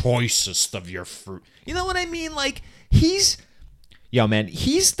 The choicest of your fruit. You know what I mean? Like, he's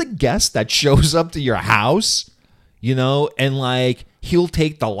the guest that shows up to your house, and like, he'll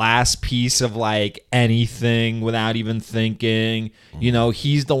take the last piece of like anything without even thinking.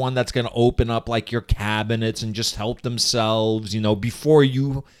 He's the one that's going to open up like your cabinets and just help themselves, before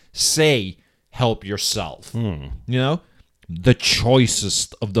you say help yourself. The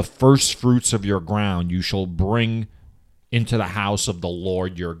choicest of the first fruits of your ground you shall bring into the house of the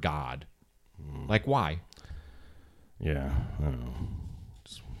Lord your God. Like, why? Yeah, I don't know.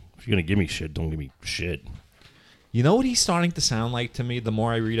 If you're going to give me shit, don't give me shit. You know what he's starting to sound like to me the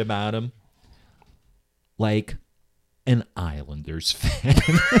more I read about him? Like an Islanders fan.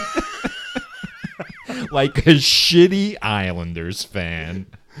 Like a shitty Islanders fan.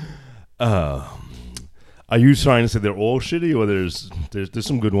 Are you trying to say they're all shitty, or there's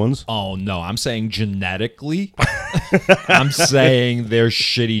some good ones? Oh, no, I'm saying genetically. I'm saying they're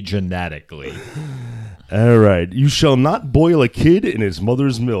shitty genetically. All right. You shall not boil a kid in his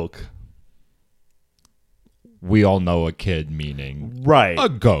mother's milk. We all know a kid meaning Right. a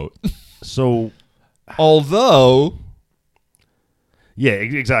goat. So, Although, yeah,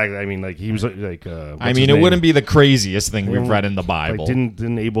 exactly. I mean, like, he was like it wouldn't be the craziest thing we've read in the Bible. Like,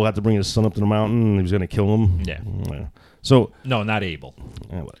 didn't Abel have to bring his son up to the mountain and he was going to kill him? Yeah. So, No, not Abel.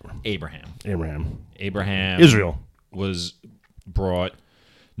 whatever. Abraham. Abraham. Israel. Was brought.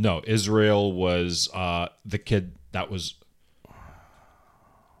 No, Israel was the kid that was.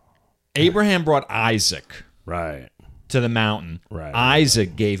 Abraham brought Isaac Right. to the mountain. Right.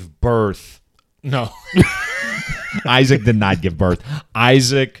 Isaac gave birth. No. Isaac did not give birth.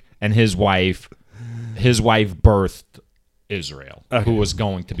 Isaac and his wife birthed Israel, who was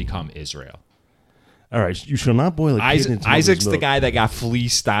going to become Israel. All right. You shall not boil a kid in his mother's Isaac's the milk. guy that got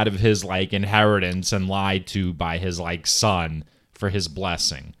fleeced out of his like inheritance and lied to by his like son for his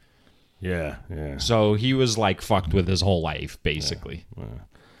blessing. Yeah. So he was like fucked with his whole life, basically.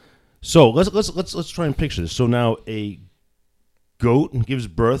 So let's try and picture this. So now a goat gives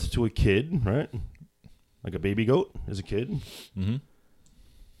birth to a kid, right? Like a baby goat is a kid. Mm-hmm.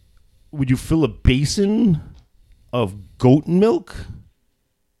 Would you fill a basin of goat milk?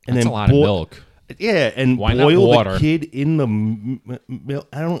 And That's then a lot of milk. Yeah, and Why not boil water? the kid in the milk.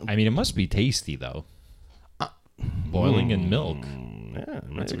 I don't. I mean, it must be tasty though. Boiling in milk. Yeah,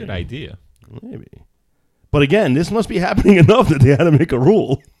 That's a good idea. Maybe. But again, this must be happening enough that they had to make a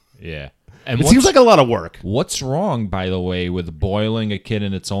rule. Yeah. And It seems like a lot of work. what's wrong, by the way, with boiling a kid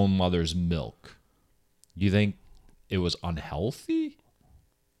in its own mother's milk? You think it was unhealthy?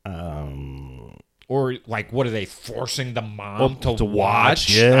 Or like, what are they forcing the mom to watch?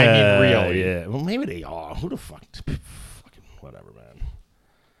 watch? Yeah, I mean, really? Yeah. Well, maybe they are. Who the fuck? Fucking whatever, man.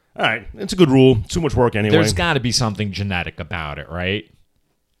 All right, it's a good rule. Too much work anyway. There's got to be something genetic about it, right?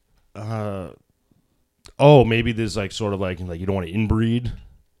 Oh, maybe there's like sort of like you don't want to inbreed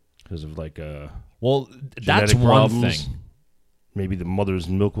because of like Well, that's genetic one problems. thing. Maybe the mother's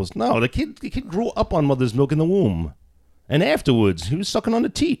milk was the kid grew up on mother's milk in the womb, and afterwards he was sucking on the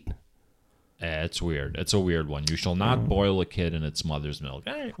teat. It's weird. It's a weird one. You shall not boil a kid in its mother's milk.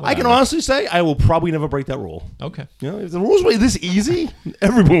 I can honestly say I will probably never break that rule. Okay. You know, if the rules were this easy,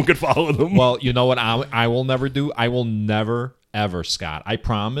 everyone could follow them. Well, you know what I will never do? I will never, ever, Scott. I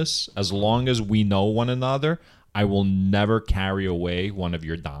promise, as long as we know one another, I will never carry away one of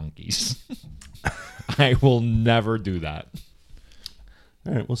your donkeys. I will never do that.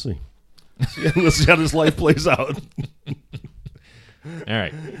 All right, we'll see. Let's see how this life plays out. All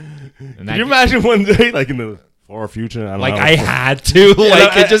right. And Can you imagine one day, like in the far future? I don't know. I had to.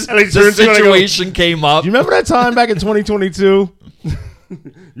 Like, it just, and he the turns to you and I go, situation came up. Do you remember that time back in 2022?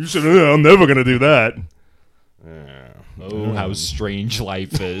 You said, I'm never going to do that. Oh, how strange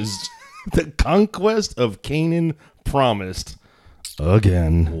life is. The conquest of Canaan promised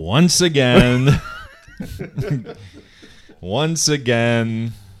again. Once again. Once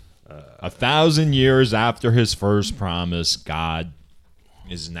again. 1,000 years after his first promise, God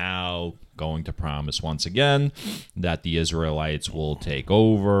is now going to promise once again that the Israelites will take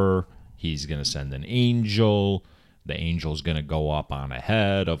over. He's going to send an angel. The angel's going to go up on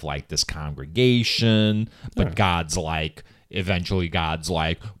ahead of like this congregation. But eventually God's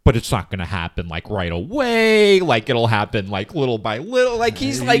like, but it's not going to happen like right away. Like it'll happen like little by little. Like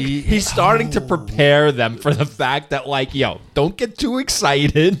he's starting to prepare them for the fact that like, don't get too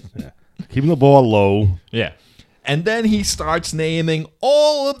excited. Yeah. Keeping the ball low. Yeah. And then he starts naming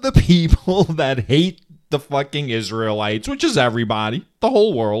all of the people that hate the fucking Israelites, which is everybody, the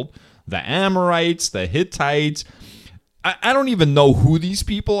whole world. The Amorites, the Hittites. I don't even know who these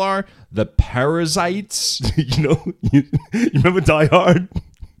people are. The Perizzites. You remember Die Hard?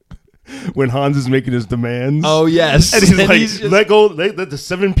 When Hans is making his demands. Oh, yes. And he's like, let the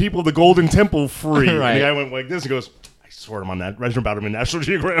 7 people of the Golden Temple free. Right. And the guy went like this. He goes, I swear I'm on that. Read about him in National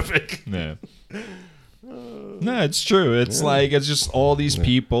Geographic. Yeah. No, it's true. It's like, it's just all these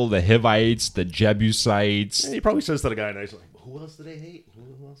people, the Hivites, the Jebusites. And he probably says to the guy nicely, who else do they hate?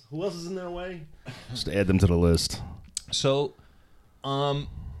 Who else is in their way? Just add them to the list. So,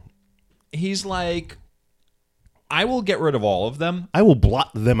 he's like, I will get rid of all of them. I will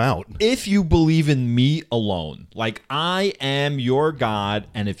blot them out. If you believe in me alone. Like, I am your God,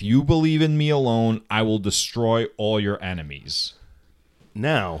 and if you believe in me alone, I will destroy all your enemies.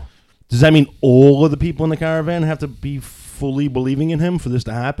 Now, does that mean all of the people in the caravan have to be fully believing in him for this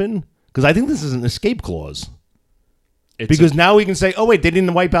to happen? Because I think this is an escape clause. Because now we can say, oh, wait, they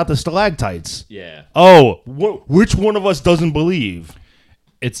didn't wipe out the stalactites. Yeah. Oh, which one of us doesn't believe?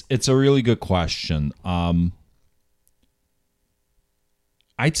 It's a really good question. I'd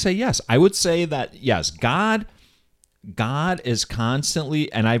say yes. I would say that, yes, God is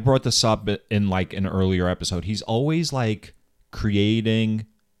constantly, and I brought this up in like an earlier episode, he's always like creating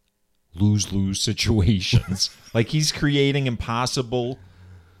lose-lose situations. Like he's creating impossible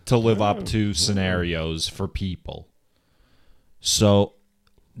to live up to scenarios for people. So,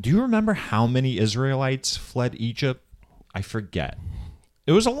 do you remember how many Israelites fled Egypt? I forget.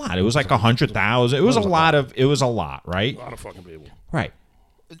 It was a lot. It was like 100,000. It was a lot, right? A lot of fucking people. Right.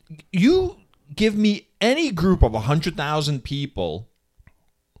 You give me any group of 100,000 people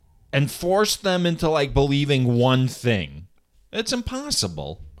and force them into like believing one thing. It's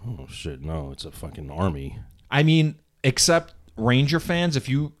impossible. Oh, shit. No, it's a fucking army. I mean, except Ranger fans, if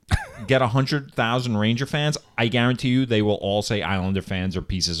you get 100,000 Ranger fans, I guarantee you they will all say Islander fans are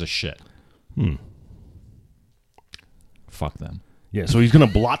pieces of shit. Fuck them. Yeah, so he's going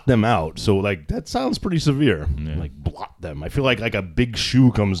to blot them out. So, like, that sounds pretty severe. Yeah. Like, blot them. I feel like a big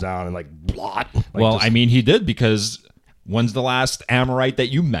shoe comes down and, like, blot. Like well, I mean, he did, because when's the last Amorite that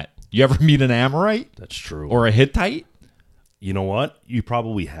you met? You ever meet an Amorite? That's true. Or a Hittite? You know what? You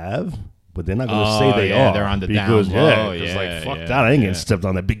probably have, but they're not going to say they are. They're on the because, down low. Yeah, because, like, fuck that. I ain't getting stepped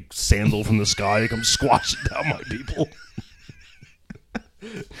on that big sandal from the sky to come squashing down my people.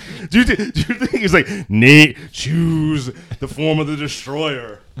 Do you think he's like, Nate, choose the form of the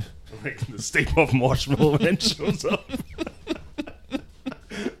destroyer? Like the Stay Puft Marshmallow Man shows up.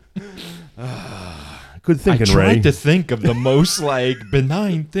 Good thinking, Ray. I tried to think of the most like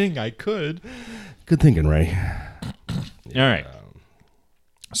benign thing I could. Good thinking, Ray. All right.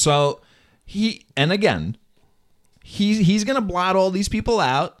 So he's gonna blot all these people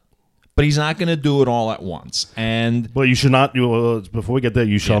out, but he's not going to do it all at once. And But you should not. Before we get there,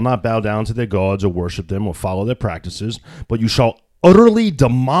 you shall not bow down to their gods or worship them or follow their practices. But you shall utterly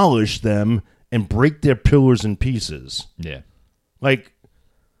demolish them and break their pillars in pieces. yeah. Like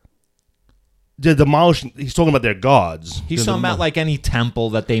they're demolishing. He's talking about their gods. He's They're talking about like any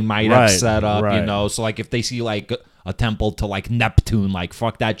temple that they might Right, have set up, right. you know. So like if they see like a temple to like Neptune, like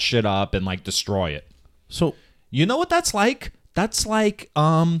fuck that shit up and like destroy it. So You know what that's like? That's like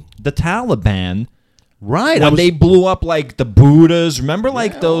the Taliban right. when they blew up like the Buddhas. Remember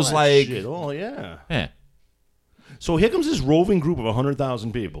like those all that like shit. Oh yeah. yeah. So here comes this roving group of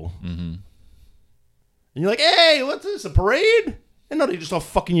 100,000 people. Mm-hmm. And you're like, hey, what's this? A parade? And no, they just all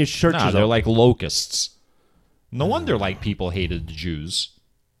fucking your churches Nah, they're up. like locusts. No wonder like people hated the Jews.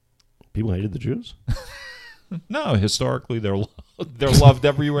 People hated the Jews. No, historically they're loved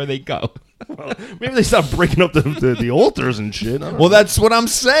everywhere they go. Maybe they stopped breaking up the altars and shit. I don't know. Well, that's what I'm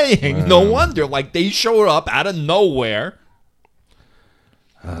saying. No wonder. Like, they showed up out of nowhere.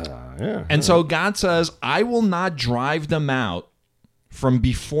 Yeah. And so God says, I will not drive them out from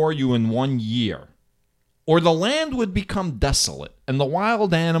before you in 1 year, or the land would become desolate, and the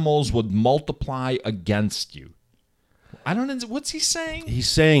wild animals would multiply against you. I don't know. What's he saying? He's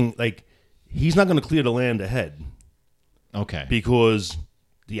saying, like, he's not going to clear the land ahead Okay. because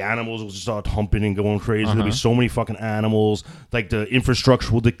the animals will start humping and going crazy. There'll be so many fucking animals. Like, the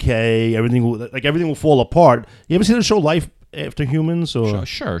infrastructure will decay. Everything will fall apart. You ever seen the show Life After Humans? Or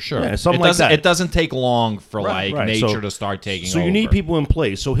Sure. Yeah, something like that. It doesn't take long for Right. nature So- to start taking So over. you need people in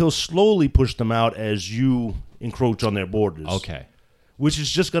place. So he'll slowly push them out as you encroach on their borders. Okay. Which is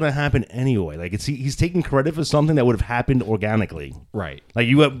just going to happen anyway. Like he's taking credit for something that would have happened organically. Right. Like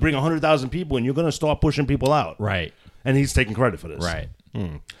you bring 100,000 people and you're going to start pushing people out. Right. And he's taking credit for this. Right.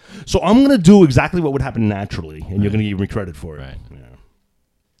 So I'm going to do exactly what would happen naturally, and you're going to give me credit for it. Right. Yeah.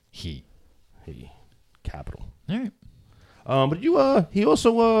 He. Capital. All right. But he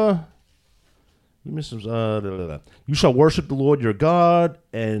also you missed some. You shall worship the Lord your God,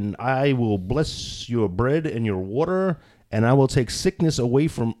 and I will bless your bread and your water, and I will take sickness away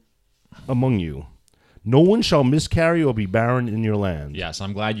from among you. No one shall miscarry or be barren in your land. Yes,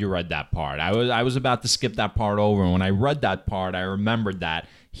 I'm glad you read that part. I was about to skip that part over, and when I read that part, I remembered that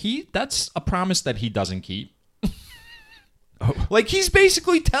that's a promise that he doesn't keep. Like he's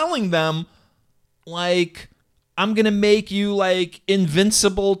basically telling them, like, I'm gonna make you like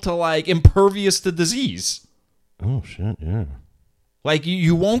invincible to like impervious to disease. Oh shit! Yeah. Like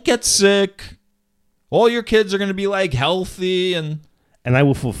you won't get sick. All your kids are gonna be like healthy and. And I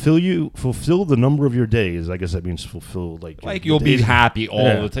will fulfill the number of your days. I guess that means fulfill like You'll be days. happy all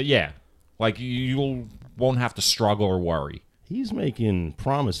Yeah. the time. Yeah. Like you won't have to struggle or worry. He's making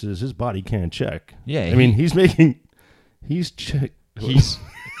promises his body can't check. Yeah, I mean he's making He's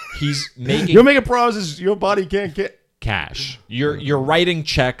making You're making promises your body can't get. cash. You're writing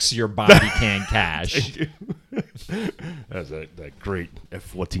checks your body can't cash. That's that great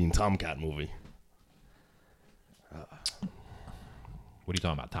F-14 Tomcat movie. What are you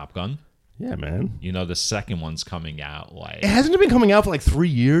talking about? Top Gun? Yeah, man. You know the second one's coming out It hasn't been coming out for like 3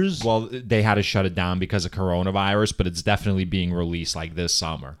 years. well, they had to shut it down because of coronavirus, but it's definitely being released like this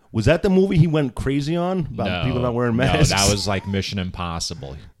summer. Was that the movie he went crazy on about people not wearing masks? No, that was like Mission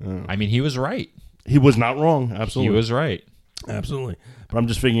Impossible. I mean, he was right. He was not wrong. He Absolutely, was right. absolutely. But I'm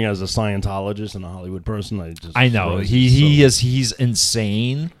just figuring, as a Scientologist and a Hollywood person, I know he's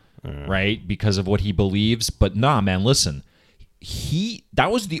insane, right? Because of what he believes. But nah, man, listen. That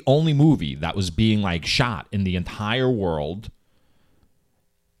was the only movie that was being like shot in the entire world.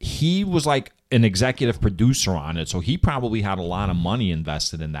 He was like an executive producer on it, so he probably had a lot of money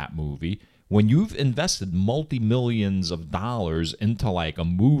invested in that movie. When you've invested multi-millions of dollars into like a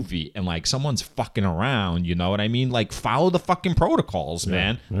movie and like someone's fucking around, you know what I mean? Like follow the fucking protocols,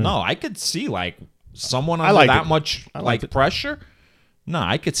 man. No, I could see like someone under that much like pressure. No,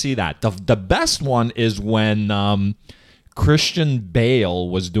 I could see that. The best one is when Christian Bale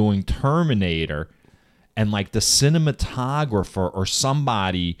was doing Terminator and like the cinematographer or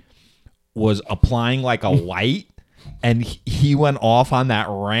somebody was applying like a light and he went off on that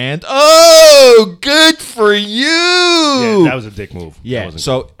rant. Oh, good for you. Yeah, that was a dick move. Yeah.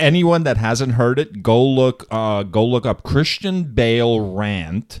 So anyone that hasn't heard it, go look up Christian Bale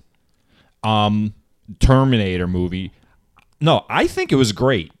rant, Terminator movie. No, I think it was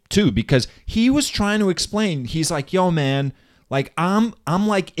great too because he was trying to explain. He's like, "Yo, man, like I'm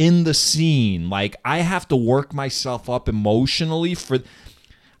like in the scene. Like I have to work myself up emotionally for."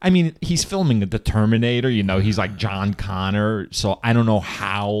 I mean, he's filming the Terminator. You know, he's like John Connor. So I don't know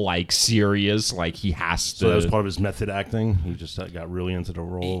how like serious like he has to. So that was part of his method acting. He just got really into the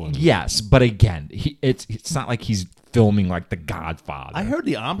role. And... Yes, but again, it's not like he's filming like The Godfather. I heard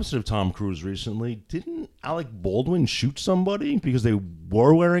the opposite of Tom Cruise recently. Didn't Alec Baldwin shoot somebody because they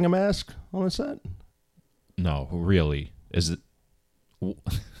were wearing a mask on the set? No, really. Is it?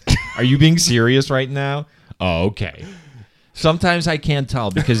 Are you being serious right now? Oh, okay. Sometimes I can't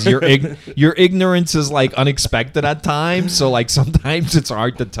tell because your ignorance is like unexpected at times. So like sometimes it's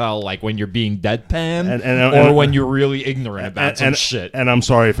hard to tell like when you're being deadpan or when you're really ignorant about some shit. And I'm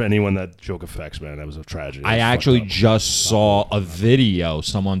sorry for anyone that joke affects, man. That was a tragedy. I actually just saw a video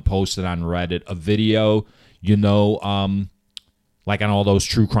someone posted on Reddit. A video, you know, like on all those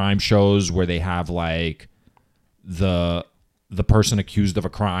true crime shows where they have like the person accused of a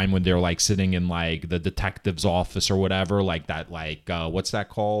crime when they're like sitting in like the detective's office or whatever, like that, like what's that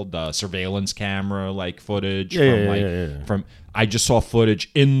called? Surveillance camera like footage from. I just saw footage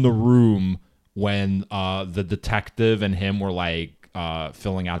in the room when the detective and him were like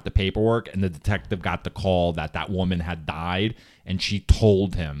filling out the paperwork, and the detective got the call that that woman had died, and she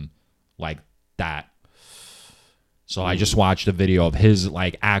told him like that. So I just watched a video of his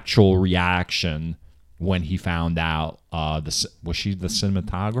like actual reaction when he found out. Was she the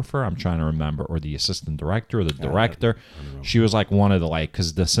cinematographer? I'm trying to remember, or the assistant director, or the director. She was like one of the like,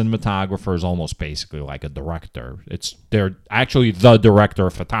 because the cinematographer is almost basically like a director. They're actually the director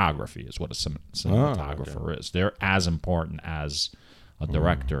of photography is what a cinematographer is. They're as important as a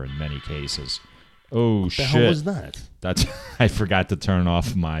director in many cases. Oh shit! What the hell was that? That's I forgot to turn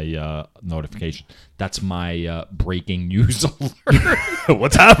off my notification. That's my breaking news alert.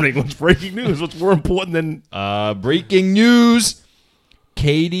 What's happening? What's breaking news? What's more important than breaking news?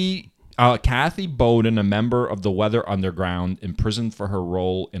 Kathy Bowden, a member of the Weather Underground, imprisoned for her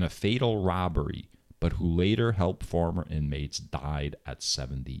role in a fatal robbery, but who later helped former inmates, died at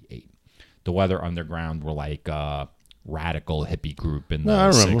 78. The Weather Underground were like radical hippie group in the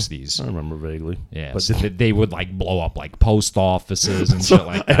 60s. I remember vaguely. Yeah, but so they would like blow up like post offices and shit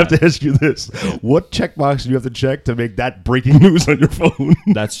like that. I have to ask you this. What checkbox do you have to check to make that breaking news on your phone?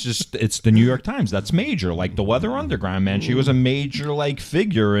 That's just, it's the New York Times. That's major. Like the Weather Underground, man. She was a major like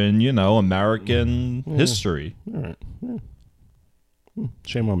figure in, you know, American history. All right. Yeah.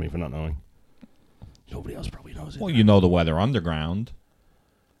 Shame on me for not knowing. Nobody else probably knows it. Well, you know the Weather Underground.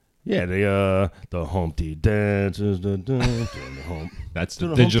 Yeah, the Humpty dances, the home. That's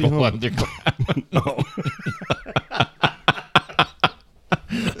the digital underground.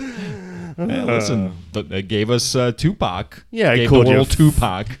 Hey, listen, they gave us Tupac. Yeah, I called you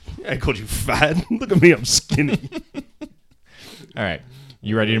Tupac. I called you fat. Look at me, I'm skinny. All right,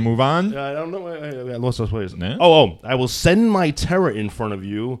 you ready to move on? I don't know. I lost those ways. No? Oh! I will send my terror in front of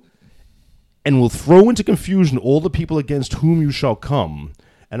you, and will throw into confusion all the people against whom you shall come.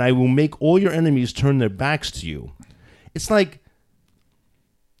 And I will make all your enemies turn their backs to you. It's like,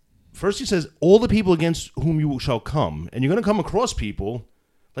 first he says, all the people against whom you shall come. And you're going to come across people,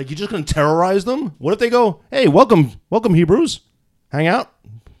 like you're just going to terrorize them? What if they go, hey, welcome Hebrews. Hang out.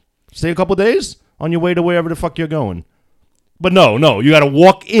 Stay a couple days on your way to wherever the fuck you're going. But no, you got to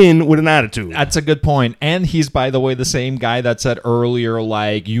walk in with an attitude. That's a good point. And he's, by the way, the same guy that said earlier,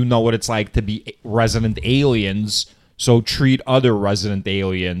 like, you know what it's like to be resident aliens, so treat other resident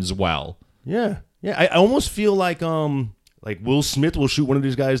aliens well. Yeah. I almost feel like Will Smith will shoot one of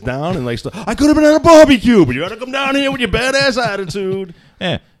these guys down and like, I could have been at a barbecue, but you got to come down here with your badass attitude.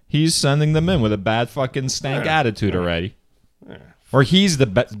 Yeah, he's sending them in with a bad fucking stank attitude already. Yeah. Or he's the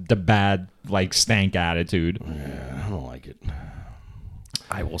bad like stank attitude. Yeah, I don't like it.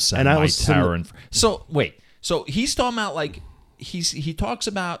 I will send my terror in. So wait, so he's talking about like he talks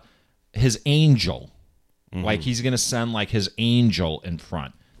about his angel. Mm-hmm. Like he's going to send like his angel in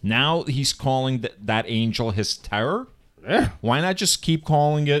front. Now he's calling that angel his terror? Yeah. Why not just keep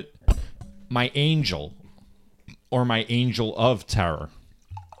calling it my angel or my angel of terror?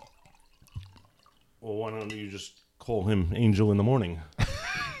 Well, why don't you just call him Angel in the morning?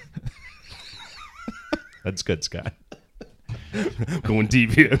 That's good, Scott. Going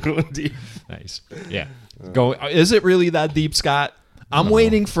deep here. Going deep. Nice. Yeah. Is it really that deep, Scott? I'm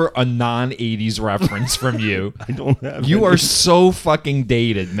waiting for a non-80s reference from you. I don't have You are so fucking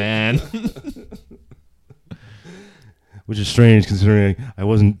dated, man. Which is strange considering I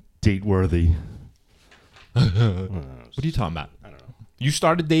wasn't date-worthy. What are you talking about? I don't know. You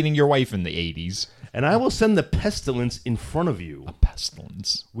started dating your wife in the 80s. And I will send the pestilence in front of you. A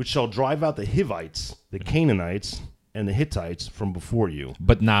pestilence. Which shall drive out the Hivites, the Canaanites, and the Hittites from before you.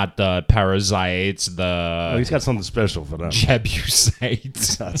 But not the Perizzites, the He's got something special for them.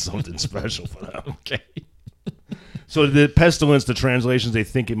 Jebusites. Got something special for them. Okay. So the pestilence, the translations, they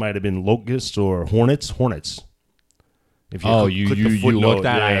think it might have been locusts or hornets. Hornets. If Oh, click you the looked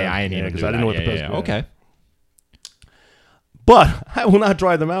at footnote, it? I didn't even do because that. I didn't know what the Yeah, pestilence. Okay. But I will not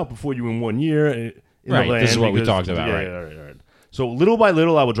drive them out before you in 1 year. In Right, the land this is what we because- talked about, right. Right. So little by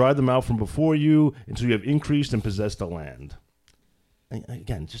little, I will drive them out from before you until you have increased and possessed the land.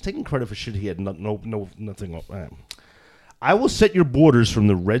 Again, just taking credit for shit he had nothing. I will set your borders from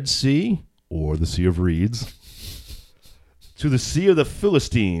the Red Sea or the Sea of Reeds to the Sea of the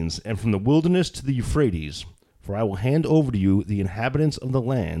Philistines and from the wilderness to the Euphrates. For I will hand over to you the inhabitants of the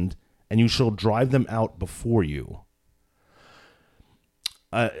land, and you shall drive them out before you.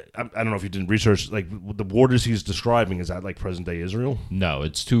 I don't know if you did research, like the borders he's describing, is that like present day Israel? No,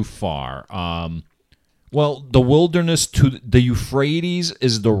 it's too far. Well, the wilderness to the Euphrates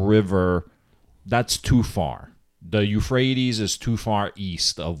is the river. That's too far. The Euphrates is too far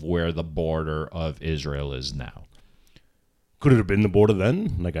east of where the border of Israel is now. Could it have been the border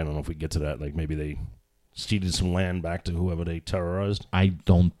then? Like, I don't know if we get to that. Like, maybe they ceded some land back to whoever they terrorized. I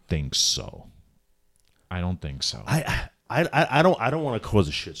don't think so. I don't want to cause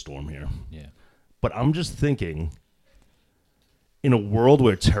a shitstorm here, Yeah. but I'm just thinking, in a world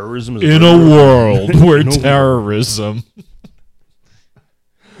where terrorism is In a world where In a terrorism.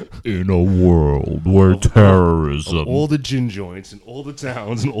 In a world where terrorism. all the gin joints and all the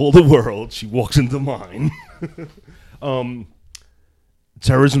towns and all the world, she walks into mine.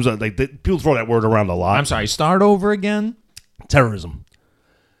 Terrorism's like people throw that word around a lot. I'm sorry, start over again? Terrorism.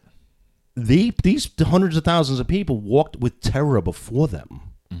 These hundreds of thousands of people walked with terror before them.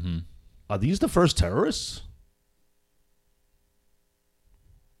 Mm-hmm. Are these the first terrorists?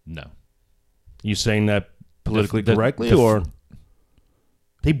 No. You saying that politically The- correctly, or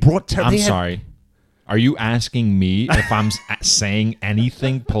they brought terror? I'm sorry. Are you asking me if I'm saying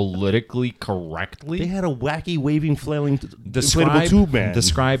anything politically correctly? They had a wacky, waving, flailing inflatable Describe, tube man.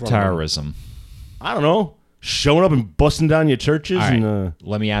 describe in front of them. terrorism. I don't know. Showing up and busting down your churches. All right, And,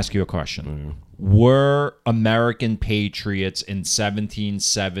 let me ask you a question. Were American patriots in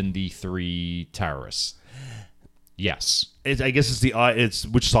 1773 terrorists? Yes. I guess it's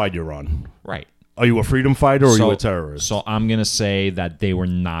which side you're on. Right. Are you a freedom fighter or are you a terrorist? So I'm going to say that they were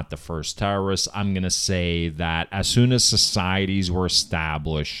not the first terrorists. I'm going to say that as soon as societies were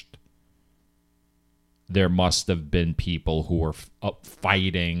established, there must have been people who were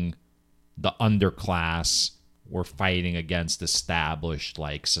fighting the underclass, were fighting against established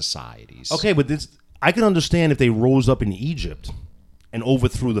like societies. Okay, but I can understand if they rose up in Egypt and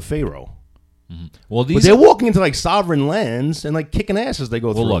overthrew the Pharaoh. Well, But they're walking into like sovereign lands and like kicking ass as they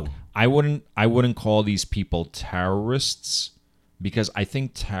go through. Well, look, I wouldn't call these people terrorists because I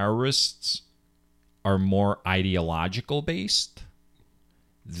think terrorists are more ideological based.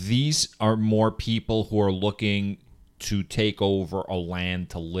 These are more people who are looking to take over a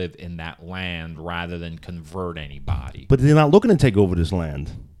land to live in that land rather than convert anybody. But they're not looking to take over this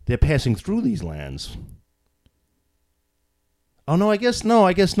land. They're passing through these lands. Oh, no, I guess no.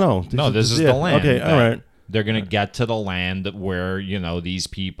 No, this is the land. Okay, all right. They're going to get to the land where, these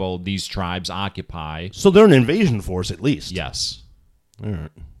people, these tribes occupy. So they're an invasion force at least. Yes. All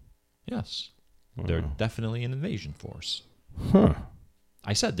right. Yes. They're definitely an invasion force. Huh.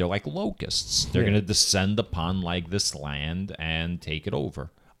 I said they're like locusts. They're going to descend upon like this land and take it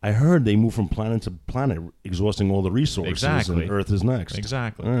over. I heard they move from planet to planet, exhausting all the resources. Exactly. And Earth is next.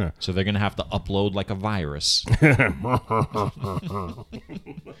 Exactly. Yeah. So they're going to have to upload like a virus.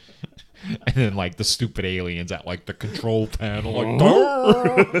 And then like the stupid aliens at like the control panel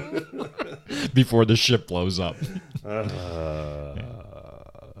like before the ship blows up. I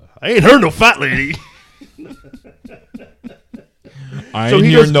ain't heard no fat lady. I So ain't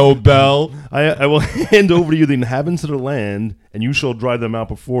he your goes- Nobel. I will hand over to you the inhabitants of the land, and you shall drive them out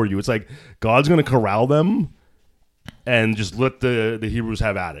before you. It's like God's going to corral them and just let the Hebrews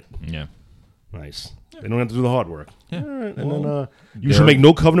have at it. Yeah. Nice. They don't have to do the hard work. Yeah. All right. And Well, then you shall make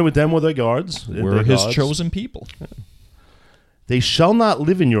no covenant with them or their guards. We're their his gods. chosen people. They shall not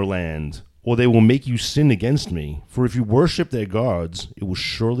live in your land, or they will make you sin against me. For if you worship their gods, it will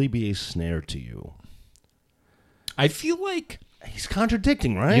surely be a snare to you. I feel like He's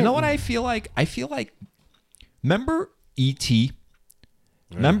contradicting, right? You know what I feel like? I feel like, remember E.T.?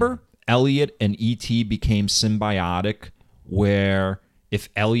 Remember Elliot and E.T. became symbiotic where if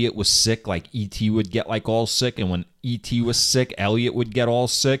Elliot was sick, like E.T. would get like all sick, and when E.T. was sick, Elliot would get all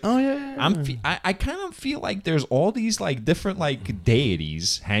sick. Oh, yeah. I kind of feel like there's all these like different like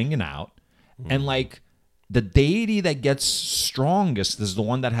deities hanging out, and like the deity that gets strongest is the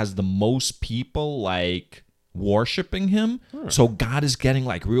one that has the most people like worshiping him. So God is getting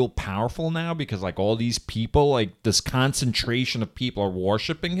like real powerful now because like all these people, like this concentration of people are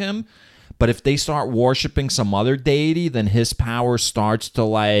worshiping him. But if they start worshiping some other deity, then his power starts to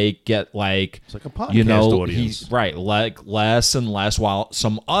like get like, It's like a podcast audience. he's right, like less and less, while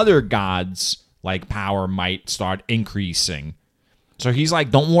some other gods like power might start increasing. So he's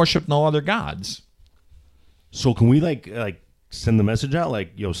like, don't worship no other gods. So can we like send the message out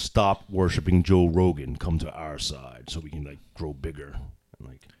like, yo, stop worshiping Joe Rogan, come to our side so we can like grow bigger and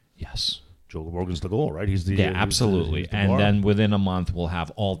like. Yes. Joe Rogan's the goal, right? He's the Absolutely. he's the And bar. then within a month, we'll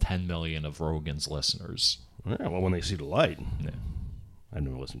have all 10 million of Rogan's listeners. Yeah, well, when they see the light. Yeah. I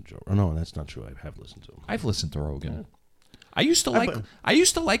never listened to Joe. Oh, no, that's not true. I have listened to him. I've listened to Rogan. I used to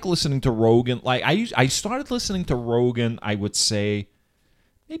like listening to Rogan. Like I started listening to Rogan, I would say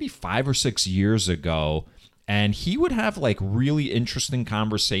maybe 5 or 6 years ago, and he would have like really interesting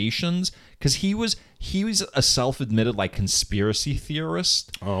conversations because he was a self-admitted like conspiracy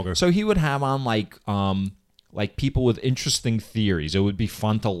theorist. Oh, okay. So he would have on like people with interesting theories. It would be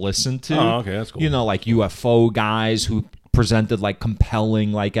fun to listen to. Oh, okay, that's cool. You know, like UFO guys who presented like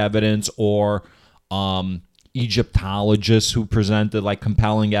compelling like evidence, or Egyptologists who presented like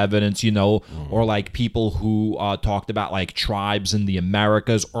compelling evidence, you know, or like people who talked about like tribes in the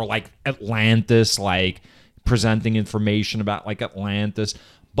Americas, or like Atlantis, like presenting information about like Atlantis.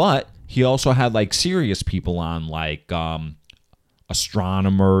 But he also had like serious people on, like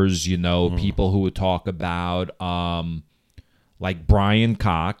astronomers, you know, people who would talk about like Brian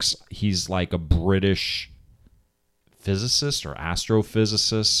Cox. He's like a British physicist or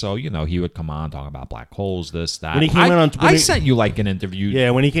astrophysicist, so you know he would come on talk about black holes, this, that. When he came I sent you like an interview.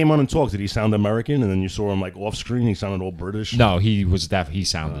 Yeah, when he came on and talked, did he sound American? And then you saw him like off screen, he sounded all British. No, he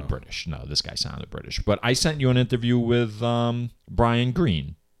sounded British. No, this guy sounded British. But I sent you an interview with Brian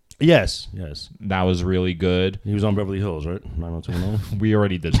Greene. Yes. That was really good. He was on Beverly Hills, right? 90210. We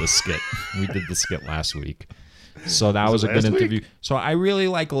already did the skit. We did the skit last week. So that was a good last interview. week? So I really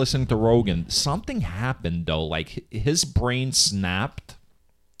like listening to Rogan. Something happened though, like his brain snapped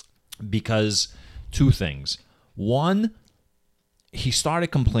because two things. One, he started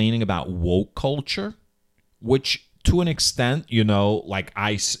complaining about woke culture, which to an extent, you know, like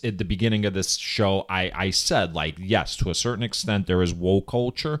at the beginning of this show, I said like, yes, to a certain extent there is woke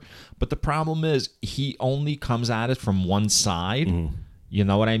culture, but the problem is he only comes at it from one side. Mm-hmm. You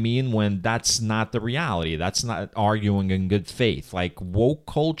know what I mean? When that's not the reality. That's not arguing in good faith. Like, woke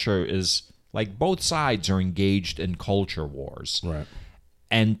culture is, like, both sides are engaged in culture wars. Right.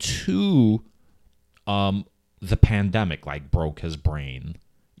 And two, the pandemic, like, broke his brain.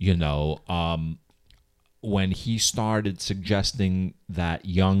 You know, when he started suggesting that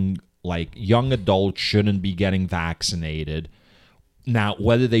young adults shouldn't be getting vaccinated. Now,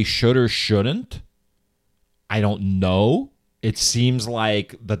 whether they should or shouldn't, I don't know. It seems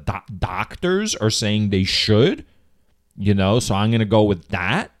like the doctors are saying they should, you know, so I'm going to go with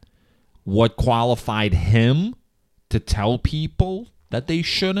that. What qualified him to tell people that they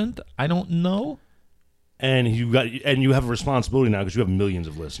shouldn't, I don't know. And you have a responsibility now because you have millions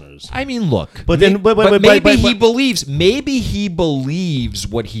of listeners. I mean, look, but maybe he believes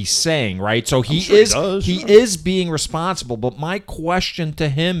what he's saying, right? So he is being responsible. But my question to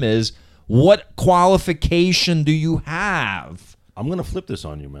him is, what qualification do you have? I'm gonna flip this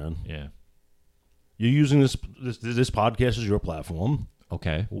on you, man. Yeah, you're using this podcast as your platform.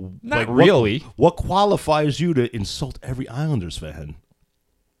 Okay, not like, really. What qualifies you to insult every Islanders fan?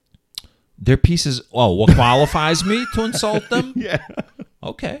 Their pieces. Oh, what qualifies me to insult them? Yeah.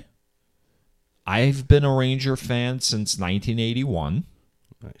 Okay. I've been a Ranger fan since 1981.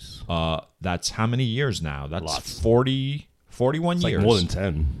 Nice. That's how many years now? That's Lots. 41 it's years. Like more than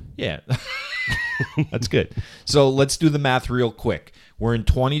 10. Yeah. That's good. So let's do the math real quick. We're in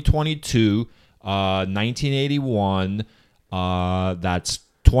 2022, 1981. That's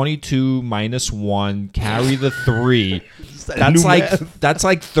 22 minus 1. Carry the 3. That's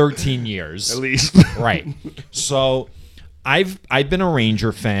like 13 years. At least. Right. So I've been a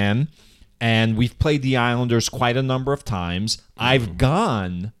Ranger fan, and we've played the Islanders quite a number of times. I've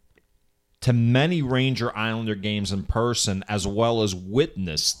gone to many Ranger Islander games in person, as well as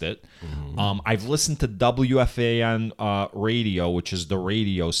witnessed it. I've listened to WFAN radio, which is the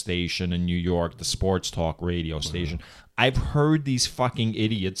radio station in New York, the sports talk radio station. I've heard these fucking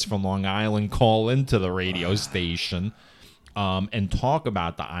idiots from Long Island call into the radio station and talk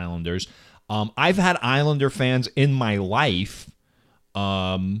about the Islanders. I've had Islander fans in my life.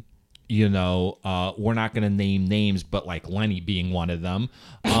 You know, we're not going to name names, but like Lenny being one of them.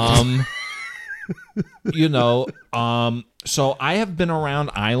 So I have been around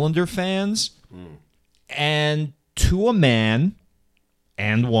Islander fans, and to a man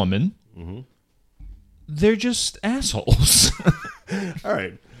and woman, they're just assholes. All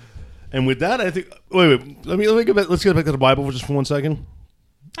right. And with that, I think. Wait. Let me get back. Let's get back to the Bible for just for 1 second.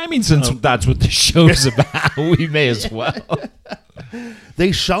 I mean, since that's what the show's about, we may as well.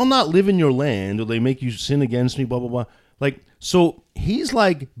 They shall not live in your land, or they make you sin against me. Blah blah blah. Like, so he's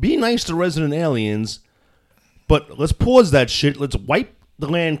like, be nice to resident aliens, but let's pause that shit. Let's wipe the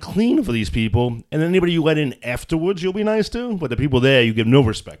land clean for these people, and anybody you let in afterwards, you'll be nice to. But the people there, you give no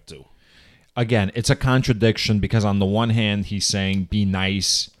respect to. Again, it's a contradiction because on the one hand, he's saying be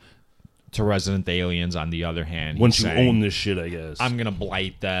nice to resident aliens. On the other hand, he's Once you saying, own this shit, I guess. I'm going to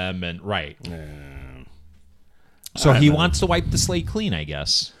blight them. And right. So he wants to wipe the slate clean, I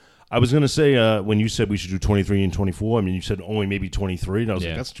guess. I was going to say, when you said we should do 23 and 24, I mean, you said only maybe 23. And I was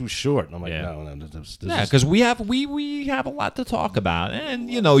like, that's too short. And I'm like, no. This because we have a lot to talk about. And,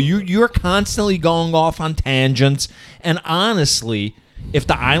 you're constantly going off on tangents. And honestly, if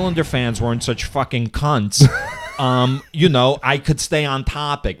the Islander fans weren't such fucking cunts, I could stay on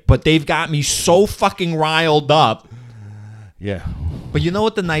topic. But they've got me so fucking riled up. Yeah. But you know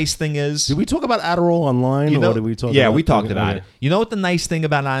what the nice thing is? Did we talk about Adderall online? Or did we talk yeah, about we talked about it. it. You know what the nice thing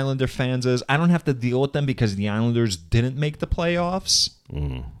about Islander fans is? I don't have to deal with them because the Islanders didn't make the playoffs.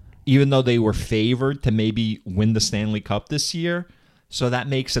 Even though they were favored to maybe win the Stanley Cup this year. So that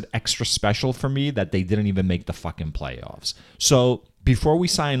makes it extra special for me that they didn't even make the fucking playoffs. So before we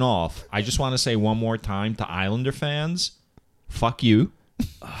sign off, I just want to say one more time to Islander fans, fuck you.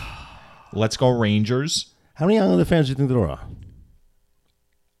 Let's go Rangers. How many Islander fans do you think there are?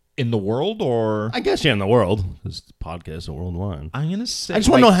 In the world, or? I guess, in the world. This podcast are worldwide. I'm going to say... I just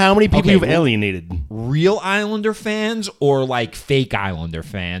want to know how many people you've alienated. Real Islander fans or like fake Islander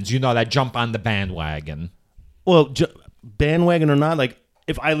fans, that jump on the bandwagon? Well, bandwagon or not, like,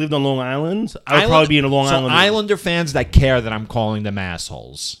 if I lived on Long Island, I would probably be in a Long Island. Islander fans that care that I'm calling them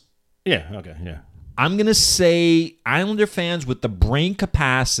assholes. Yeah, okay, yeah. I'm going to say Islander fans with the brain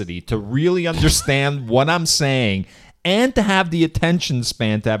capacity to really understand what I'm saying and to have the attention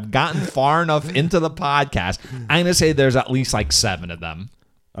span to have gotten far enough into the podcast. I'm going to say there's at least like 7 of them.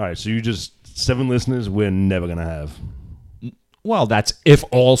 All right, so you just 7 listeners we're never going to have. Well, that's if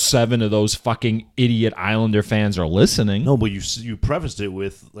all 7 of those fucking idiot Islander fans are listening. No, but you prefaced it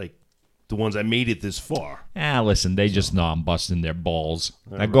with, like, the ones that made it this far. Listen, they just know I'm busting their balls.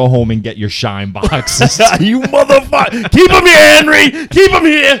 Now go home and get your shine boxes. You motherfucker! Keep them here, Henry! Keep them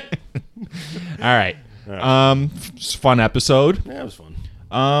here! All right. It's a fun episode. Yeah, it was fun.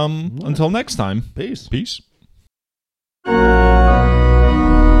 Until next time. Peace. Peace.